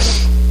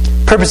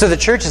 Purpose of the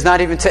church is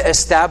not even to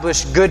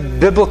establish good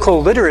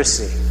biblical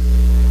literacy,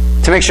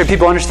 to make sure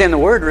people understand the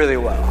Word really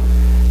well.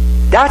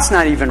 That's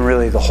not even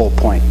really the whole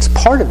point. It's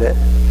part of it.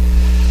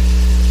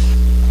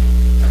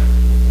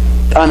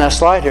 On that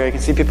slide here, I can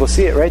see people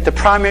see it, right? The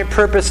primary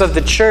purpose of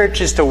the church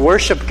is to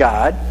worship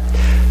God,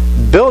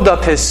 build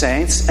up His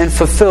saints, and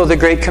fulfill the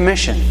Great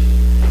Commission.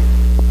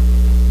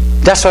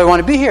 That's why I want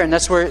to be here, and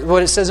that's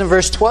what it says in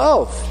verse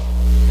 12.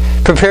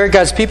 Prepare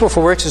God's people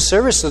for works of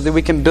service so that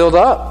we can build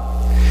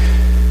up.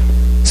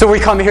 So we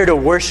come here to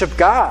worship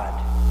God,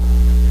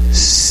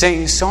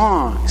 sing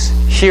songs,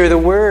 hear the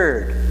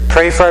Word,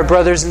 pray for our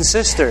brothers and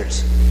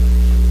sisters,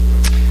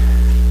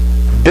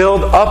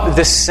 build up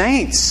the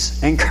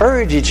saints,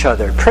 encourage each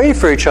other, pray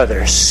for each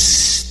other,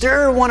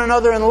 stir one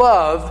another in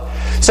love.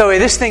 So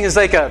this thing is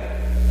like a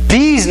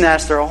bee's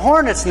nest or a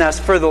hornet's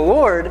nest for the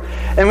Lord,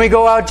 and we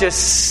go out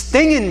just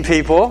stinging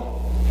people,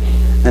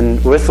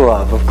 and with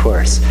love, of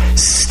course.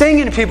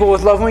 Stinging people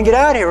with love when we get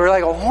out of here. We're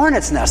like a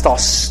hornet's nest, all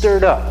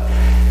stirred up.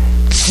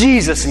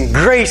 Jesus and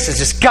grace has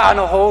just gotten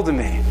a hold of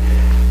me.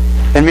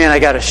 And man, I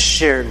got to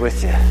share it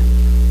with you.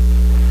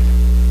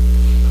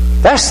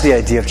 That's the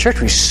idea of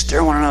church. We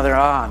stir one another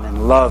on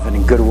in love and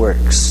in good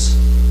works.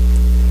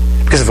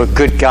 Because of a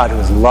good God who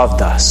has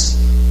loved us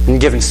and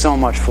given so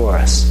much for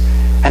us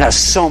and has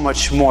so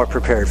much more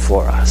prepared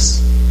for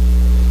us.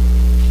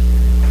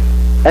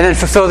 And then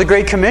fulfill the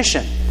Great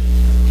Commission.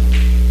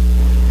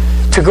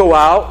 To go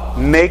out,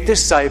 make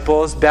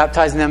disciples,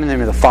 baptizing them in the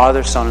name of the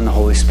Father, Son, and the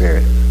Holy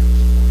Spirit.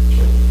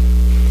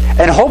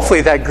 And hopefully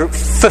that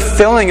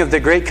fulfilling of the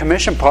Great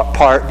Commission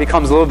part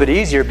becomes a little bit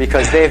easier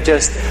because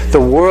the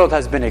world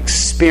has been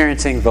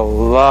experiencing the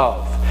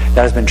love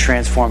that has been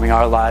transforming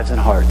our lives and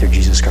heart through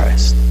Jesus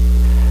Christ.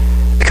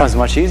 It becomes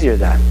much easier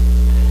then.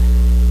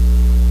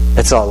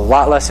 It's a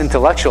lot less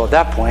intellectual at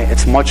that point.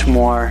 It's much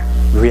more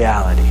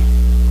reality.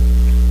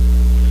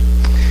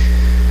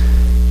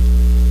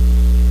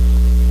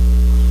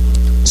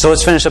 So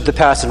let's finish up the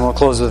passage and we'll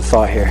close with a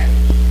thought here.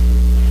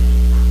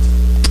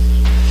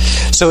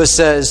 So it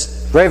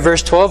says, right,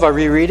 verse 12, I'll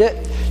reread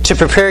it. To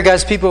prepare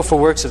God's people for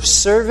works of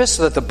service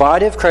so that the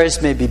body of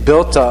Christ may be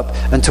built up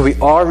until we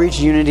all reach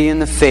unity in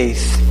the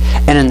faith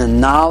and in the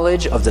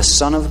knowledge of the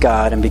Son of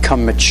God and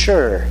become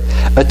mature,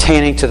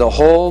 attaining to the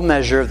whole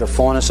measure of the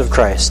fullness of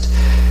Christ.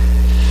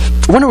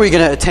 When are we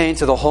going to attain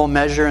to the whole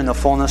measure and the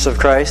fullness of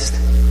Christ?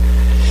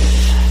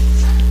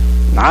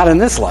 Not in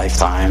this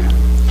lifetime.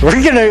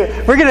 We're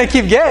gonna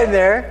keep getting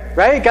there,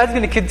 right? God's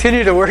going to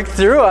continue to work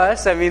through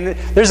us. I mean,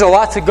 there's a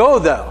lot to go,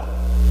 though.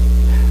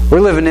 We're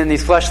living in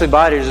these fleshly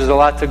bodies. There's a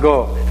lot to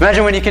go.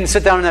 Imagine when you can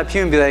sit down in that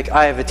pew and be like,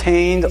 I have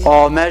attained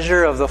all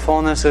measure of the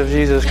fullness of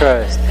Jesus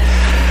Christ.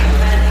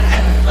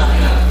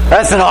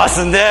 That's an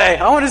awesome day.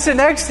 I want to sit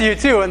next to you,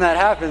 too, when that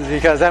happens,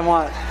 because I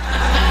want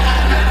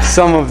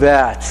some of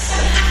that.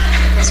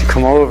 bucks. You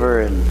come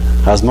over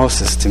and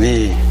osmosis to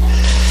me.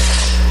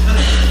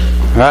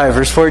 All right,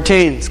 verse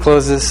 14. Let's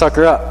close this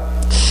sucker up.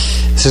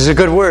 This is a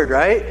good word,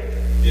 right?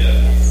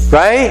 Yes.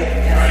 Right?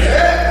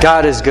 Yes.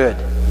 God is good.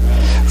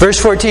 Verse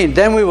 14.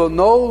 Then we will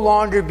no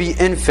longer be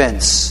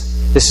infants.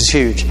 This is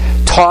huge.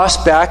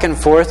 Tossed back and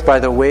forth by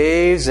the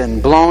waves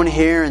and blown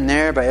here and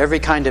there by every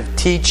kind of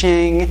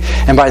teaching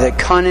and by the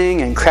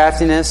cunning and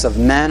craftiness of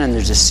men and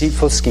their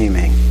deceitful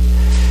scheming.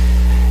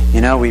 You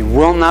know, we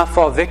will not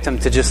fall victim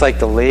to just like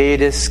the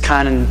latest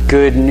kind of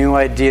good new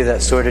idea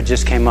that sort of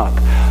just came up.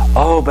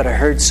 Oh, but I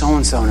heard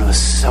so-and-so and it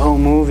was so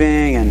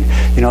moving and,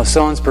 you know,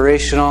 so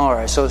inspirational, or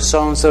I saw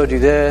so-and-so do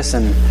this,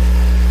 and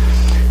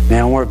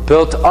man, we're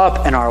built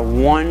up in our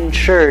one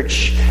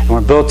church, and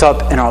we're built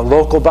up in our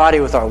local body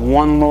with our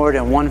one Lord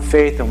and one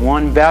faith and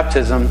one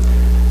baptism.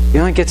 You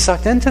don't get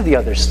sucked into the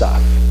other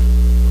stuff.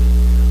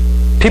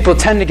 People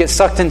tend to get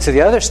sucked into the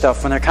other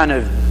stuff when they're kind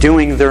of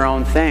doing their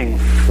own thing,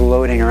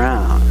 floating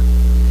around.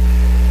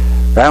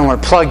 Right? When we're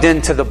plugged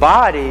into the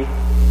body,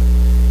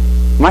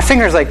 my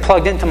finger's like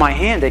plugged into my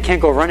hand. I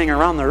can't go running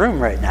around the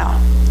room right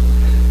now.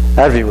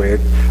 That'd be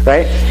weird,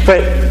 right?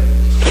 But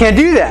can't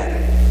do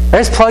that.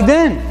 It's plugged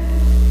in.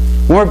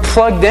 When we're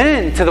plugged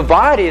in to the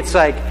body, it's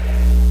like,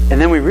 and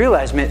then we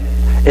realize, man,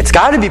 it's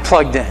got to be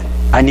plugged in.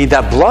 I need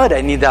that blood. I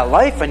need that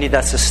life. I need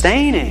that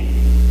sustaining.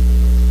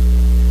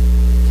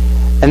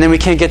 And then we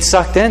can't get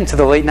sucked into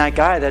the late night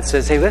guy that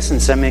says, hey,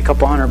 listen, send me a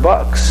couple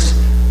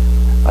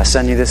 $100. I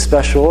send you this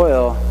special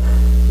oil.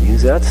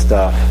 Use that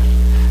stuff.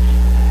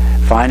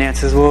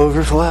 Finances will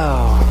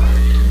overflow.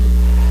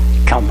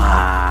 Come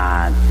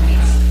on.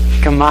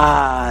 Come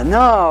on.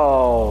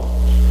 No.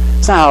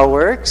 That's not how it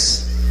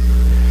works.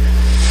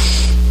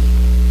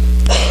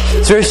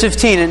 Verse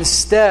 15,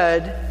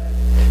 instead,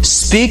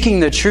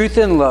 speaking the truth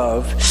in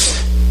love,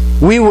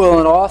 we will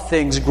in all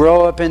things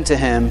grow up into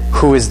Him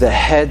who is the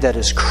head, that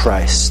is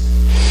Christ.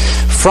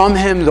 From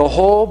Him the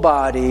whole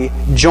body,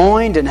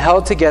 joined and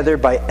held together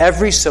by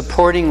every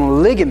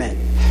supporting ligament,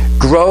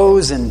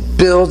 grows and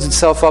builds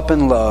itself up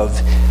in love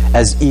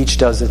as each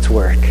does its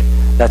work.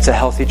 That's a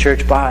healthy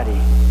church body.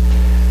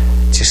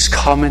 Just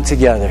coming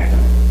together.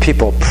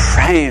 People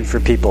praying for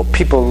people.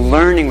 People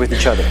learning with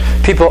each other.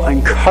 People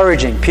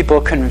encouraging.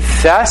 People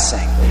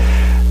confessing.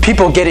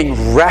 People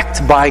getting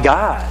wrecked by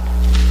God.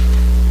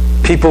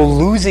 People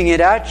losing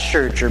it at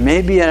church or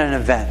maybe at an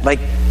event. Like,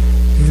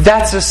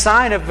 that's a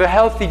sign of a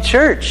healthy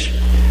church.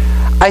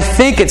 I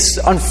think it's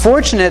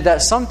unfortunate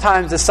that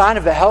sometimes the sign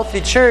of a healthy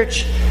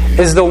church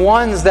is the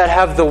ones that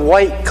have the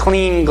white,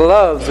 clean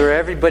gloves where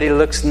everybody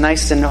looks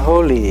nice and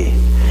holy.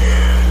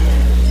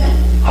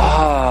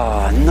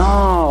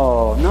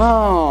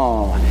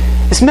 No.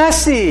 It's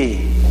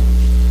messy.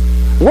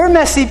 We're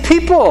messy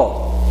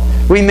people.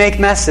 We make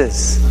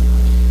messes.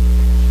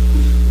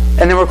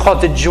 And then we're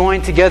called to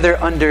join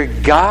together under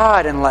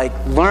God and like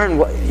learn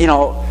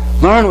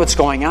what's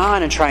going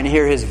on and trying to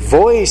hear His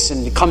voice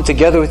and come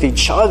together with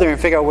each other and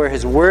figure out where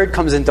His Word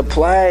comes into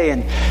play.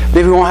 And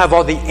maybe we won't have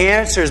all the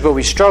answers, but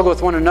we struggle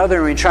with one another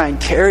and we try and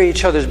carry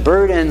each other's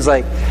burdens.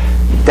 Like,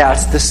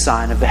 that's the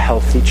sign of a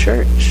healthy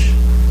church.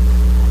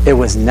 It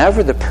was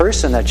never the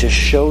person that just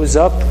shows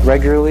up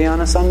regularly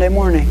on a Sunday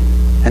morning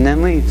and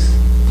then leaves.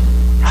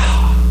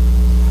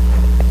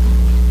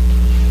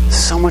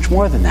 So much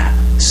more than that.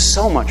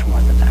 So much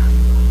more than that.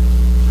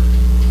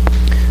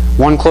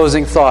 One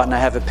closing thought, and I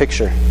have a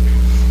picture.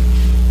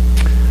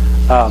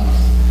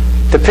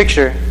 The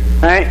picture,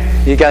 right?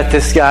 You got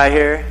this guy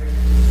here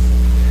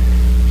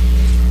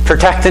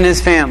protecting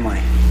his family,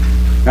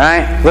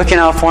 right? Looking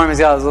out for him. He's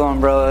got his little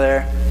umbrella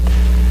there.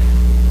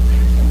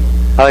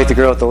 I like the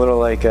girl with the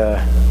little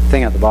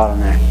thing at the bottom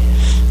there.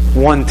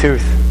 One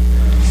tooth.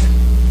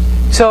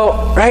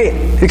 So, right,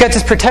 we got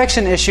this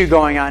protection issue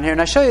going on here,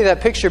 and I show you that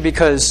picture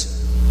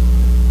because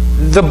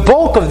the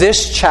bulk of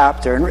this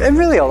chapter, and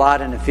really a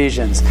lot in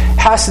Ephesians,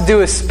 has to do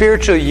with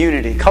spiritual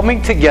unity,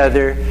 coming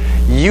together,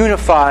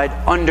 unified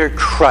under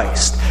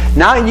Christ.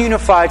 Not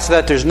unified so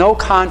that there's no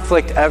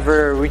conflict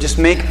ever, we just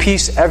make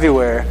peace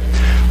everywhere.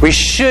 We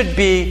should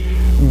be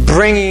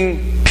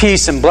bringing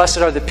peace, and blessed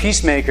are the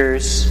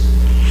peacemakers.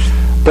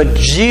 But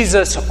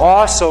Jesus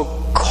also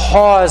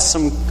caused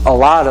a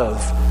lot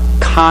of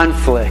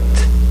conflict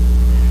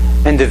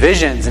and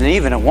divisions. And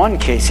even in one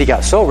case, He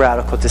got so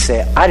radical to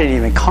say, I didn't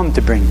even come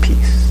to bring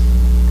peace.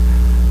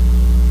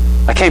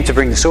 I came to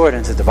bring the sword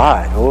and to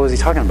divide. What was He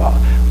talking about?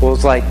 Well,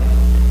 it's like,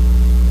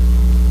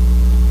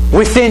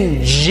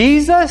 within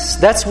Jesus,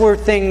 that's where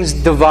things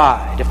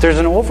divide. If there's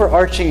an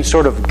overarching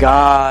sort of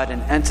God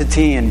and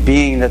entity and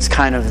being that's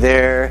kind of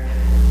there,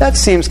 that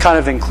seems kind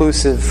of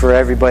inclusive for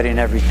everybody and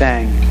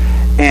everything.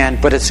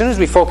 But as soon as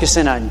we focus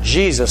in on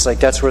Jesus, like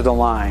that's where the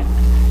line,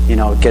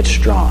 gets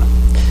drawn.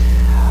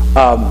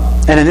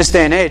 And in this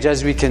day and age,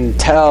 as we can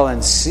tell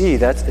and see,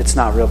 that it's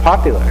not real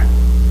popular.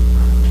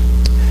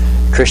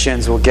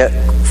 Christians will get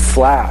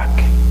flack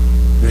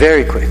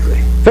very quickly.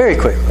 Very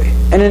quickly.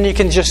 And then you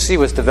can just see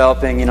what's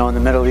developing, in the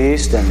Middle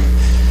East, and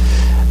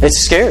it's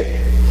scary.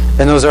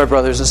 And those are our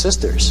brothers and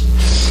sisters.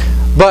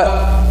 But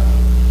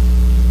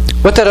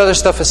with that other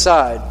stuff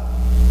aside,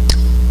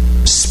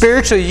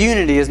 spiritual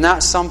unity is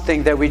not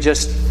something that we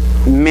just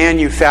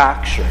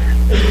manufacture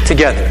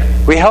together.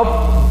 We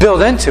help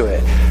build into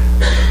it.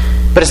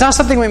 But it's not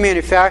something we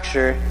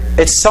manufacture.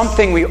 It's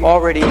something we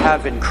already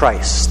have in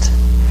Christ.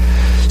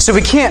 So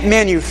we can't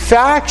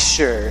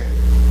manufacture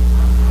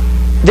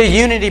the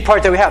unity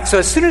part that we have. So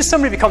as soon as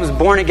somebody becomes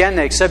born again,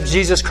 they accept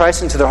Jesus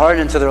Christ into their heart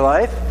and into their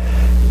life,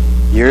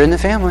 you're in the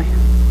family.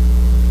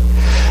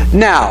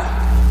 Now,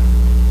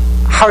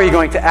 how are you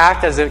going to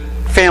act as a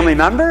family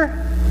member?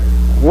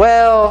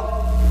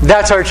 Well,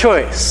 that's our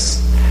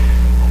choice.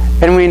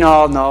 And we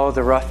all know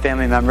the rough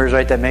family members,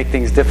 right, that make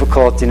things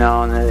difficult,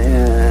 and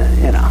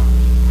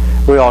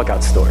we all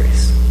got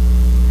stories.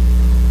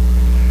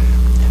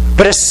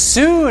 But as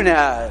soon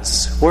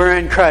as we're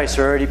in Christ,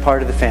 we're already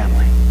part of the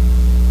family.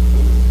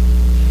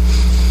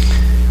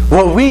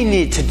 What we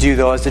need to do,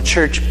 though, as a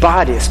church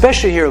body,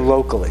 especially here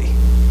locally,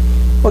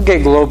 we'll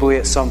get globally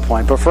at some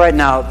point, but for right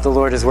now, the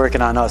Lord is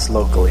working on us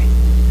locally.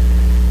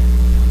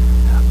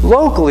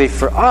 Locally,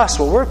 for us,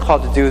 what we're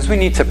called to do is we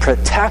need to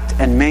protect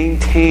and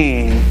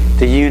maintain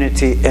the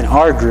unity in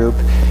our group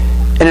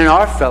and in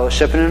our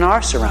fellowship and in our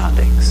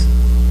surroundings.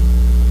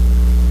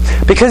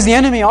 Because the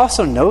enemy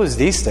also knows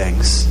these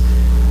things.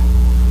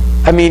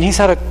 I mean, he's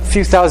had a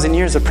few thousand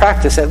years of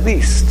practice at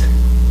least.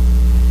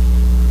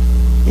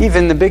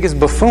 Even the biggest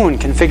buffoon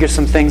can figure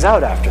some things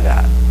out after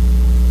that.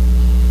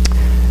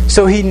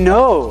 So he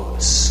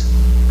knows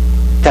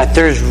that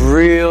there's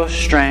real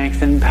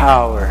strength and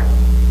power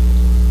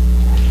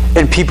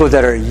in people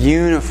that are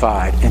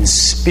unified in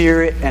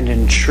spirit and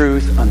in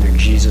truth under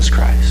Jesus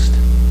Christ.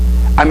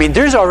 I mean,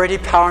 there's already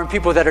power in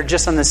people that are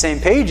just on the same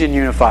page and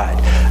unified.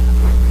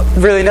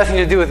 Really nothing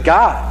to do with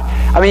God.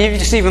 I mean, if you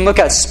just even look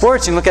at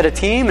sports, you look at a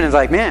team and it's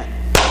like, man,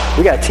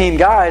 we got team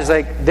guys,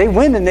 like they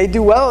win and they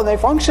do well and they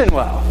function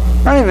well.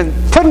 We're not even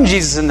putting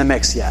Jesus in the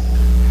mix yet.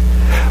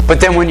 But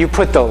then when you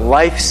put the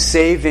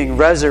life-saving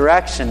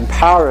resurrection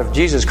power of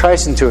Jesus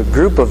Christ into a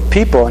group of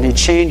people and he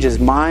changes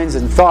minds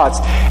and thoughts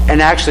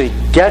and actually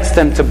gets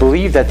them to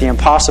believe that the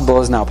impossible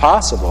is now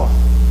possible,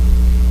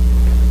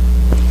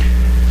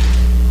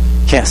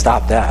 can't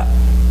stop that.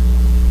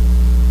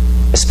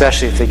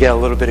 Especially if they get a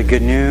little bit of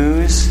good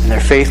news and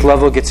their faith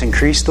level gets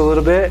increased a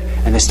little bit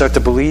and they start to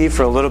believe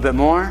for a little bit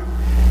more,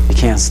 you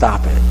can't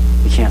stop it.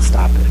 You can't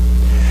stop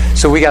it.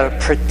 So we got to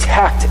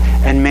protect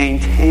and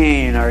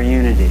maintain our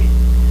unity.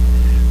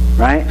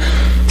 Right?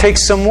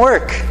 Takes some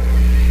work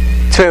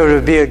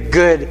to be a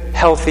good,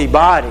 healthy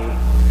body.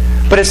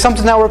 But it's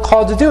something that we're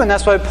called to do. And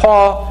that's why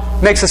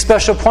Paul makes a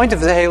special point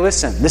of it. Hey,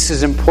 listen, this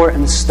is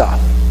important stuff.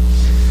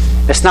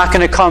 It's not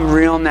going to come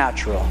real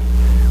natural.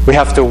 We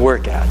have to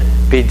work at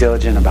it. Be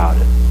diligent about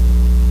it.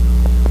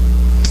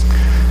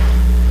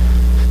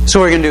 So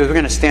what we're going to do is we're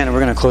going to stand and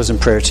we're going to close in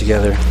prayer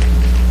together.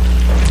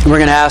 And we're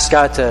going to ask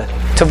God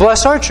to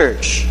bless our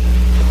church.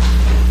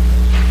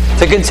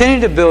 To continue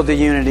to build the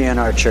unity in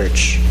our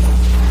church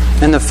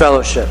and the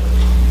fellowship.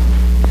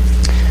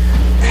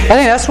 I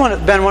think that's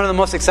been one of the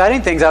most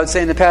exciting things I would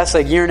say in the past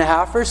year and a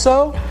half or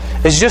so,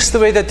 is just the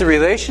way that the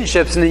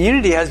relationships and the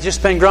unity has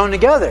just been growing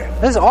together.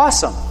 This is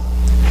awesome.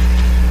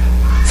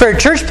 For a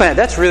church plant,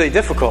 that's really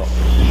difficult.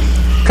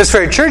 Because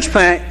for a church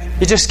plant,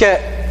 you just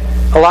get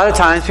a lot of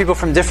times people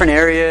from different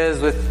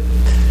areas with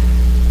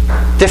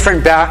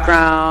different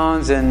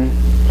backgrounds and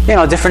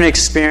different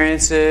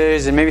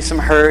experiences, and maybe some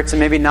hurts and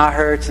maybe not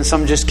hurts, and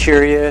some just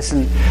curious,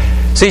 and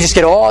so you just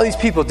get all these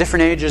people,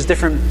 different ages,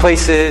 different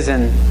places,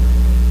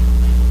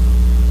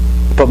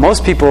 but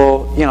most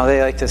people,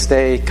 they like to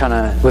stay kind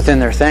of within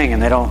their thing,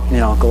 and they don't,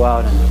 go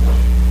out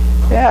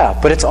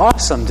and but it's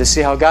awesome to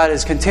see how God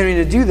is continuing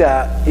to do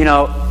that, in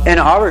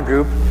our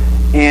group,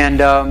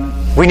 and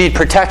we need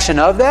protection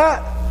of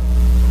that.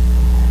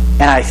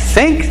 And I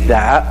think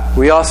that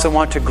we also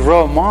want to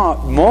grow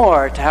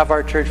more to have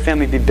our church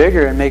family be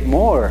bigger and make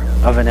more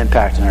of an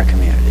impact in our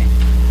community.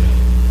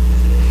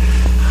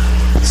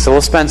 So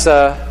we'll spend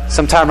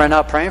some time right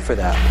now praying for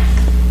that.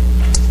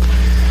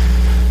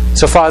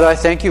 So Father, I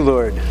thank you,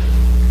 Lord.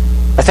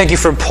 I thank you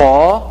for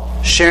Paul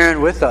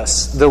sharing with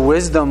us the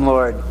wisdom,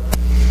 Lord,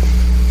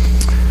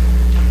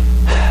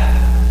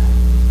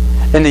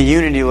 and the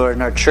unity, Lord,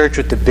 in our church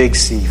with the big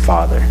C,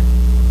 Father.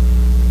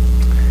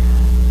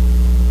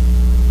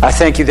 I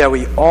thank you that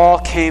we all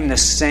came the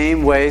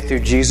same way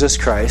through Jesus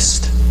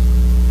Christ,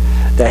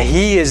 that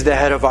He is the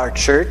head of our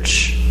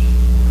church.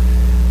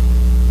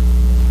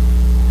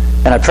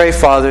 And I pray,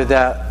 Father,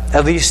 that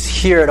at least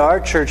here at our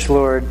church,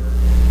 Lord,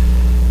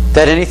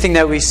 that anything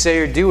that we say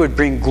or do would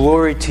bring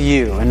glory to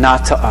you and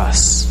not to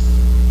us.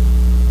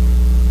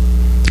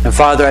 And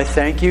Father, I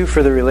thank you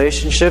for the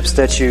relationships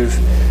that you've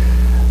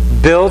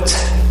built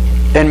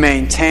and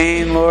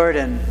maintained, Lord,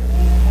 and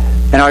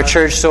in our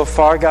church so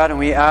far, God, and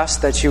we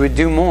ask that you would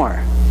do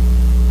more.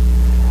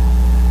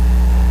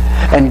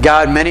 And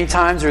God, many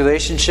times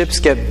relationships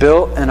get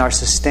built and are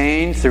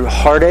sustained through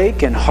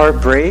heartache and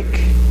heartbreak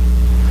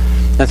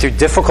and through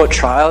difficult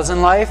trials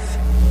in life.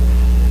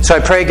 So I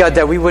pray, God,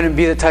 that we wouldn't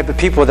be the type of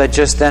people that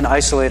just then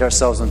isolate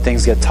ourselves when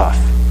things get tough.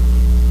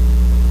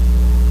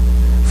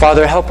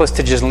 Father, help us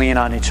to just lean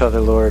on each other,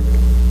 Lord.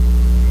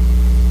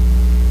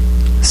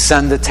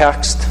 send the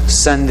text,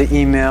 send the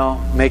email,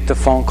 make the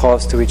phone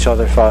calls to each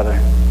other, Father.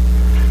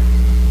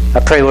 I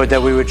pray, Lord,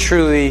 that we would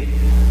truly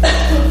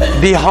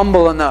be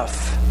humble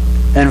enough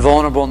and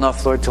vulnerable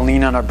enough, Lord, to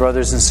lean on our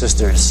brothers and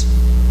sisters.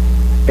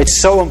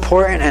 It's so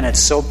important and it's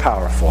so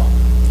powerful.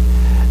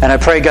 And I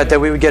pray, God, that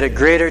we would get a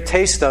greater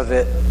taste of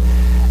it.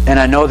 And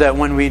I know that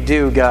when we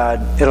do,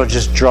 God, it'll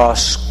just draw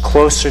us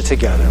closer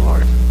together,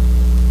 Lord.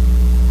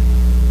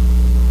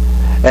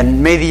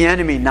 And may the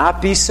enemy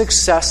not be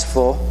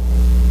successful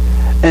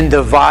in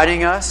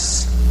dividing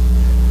us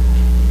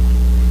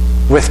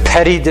with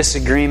petty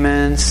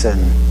disagreements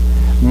and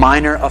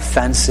minor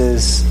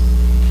offenses.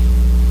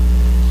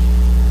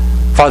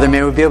 Father,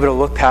 may we be able to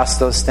look past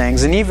those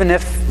things. And even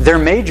if they're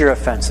major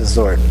offenses,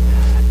 Lord,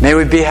 may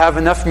we have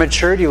enough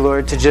maturity,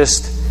 Lord, to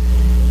just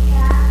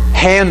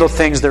handle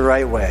things the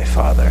right way,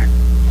 Father.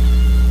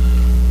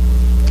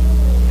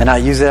 And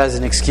not use it as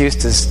an excuse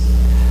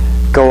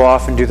to go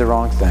off and do the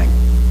wrong thing.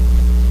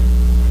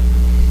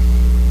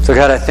 So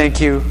God, I thank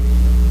you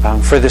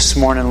for this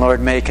morning, Lord.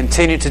 May it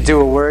continue to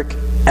do a work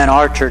in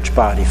our church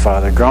body,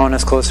 Father, growing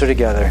us closer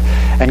together.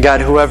 And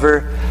God,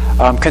 whoever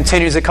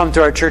continues to come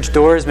to our church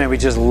doors, may we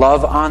just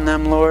love on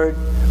them, Lord,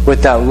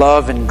 with that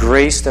love and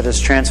grace that has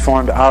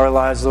transformed our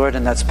lives, Lord,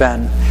 and that's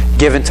been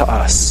given to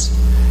us.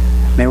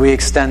 May we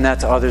extend that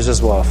to others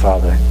as well,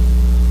 Father.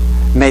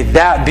 May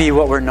that be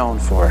what we're known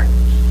for,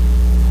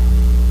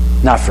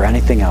 not for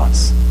anything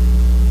else.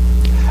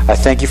 I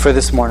thank you for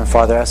this morning,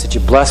 Father. I ask that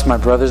you bless my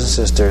brothers and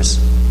sisters.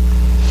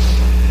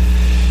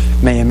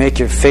 May you make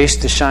your face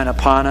to shine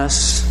upon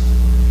us.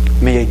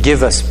 May you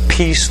give us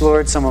peace,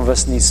 Lord. Some of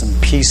us need some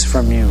peace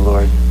from you,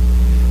 Lord.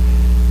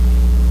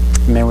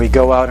 May we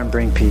go out and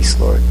bring peace,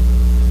 Lord.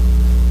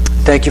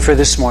 Thank you for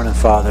this morning,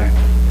 Father.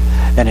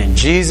 And in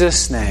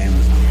Jesus' name,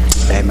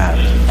 amen.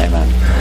 Amen.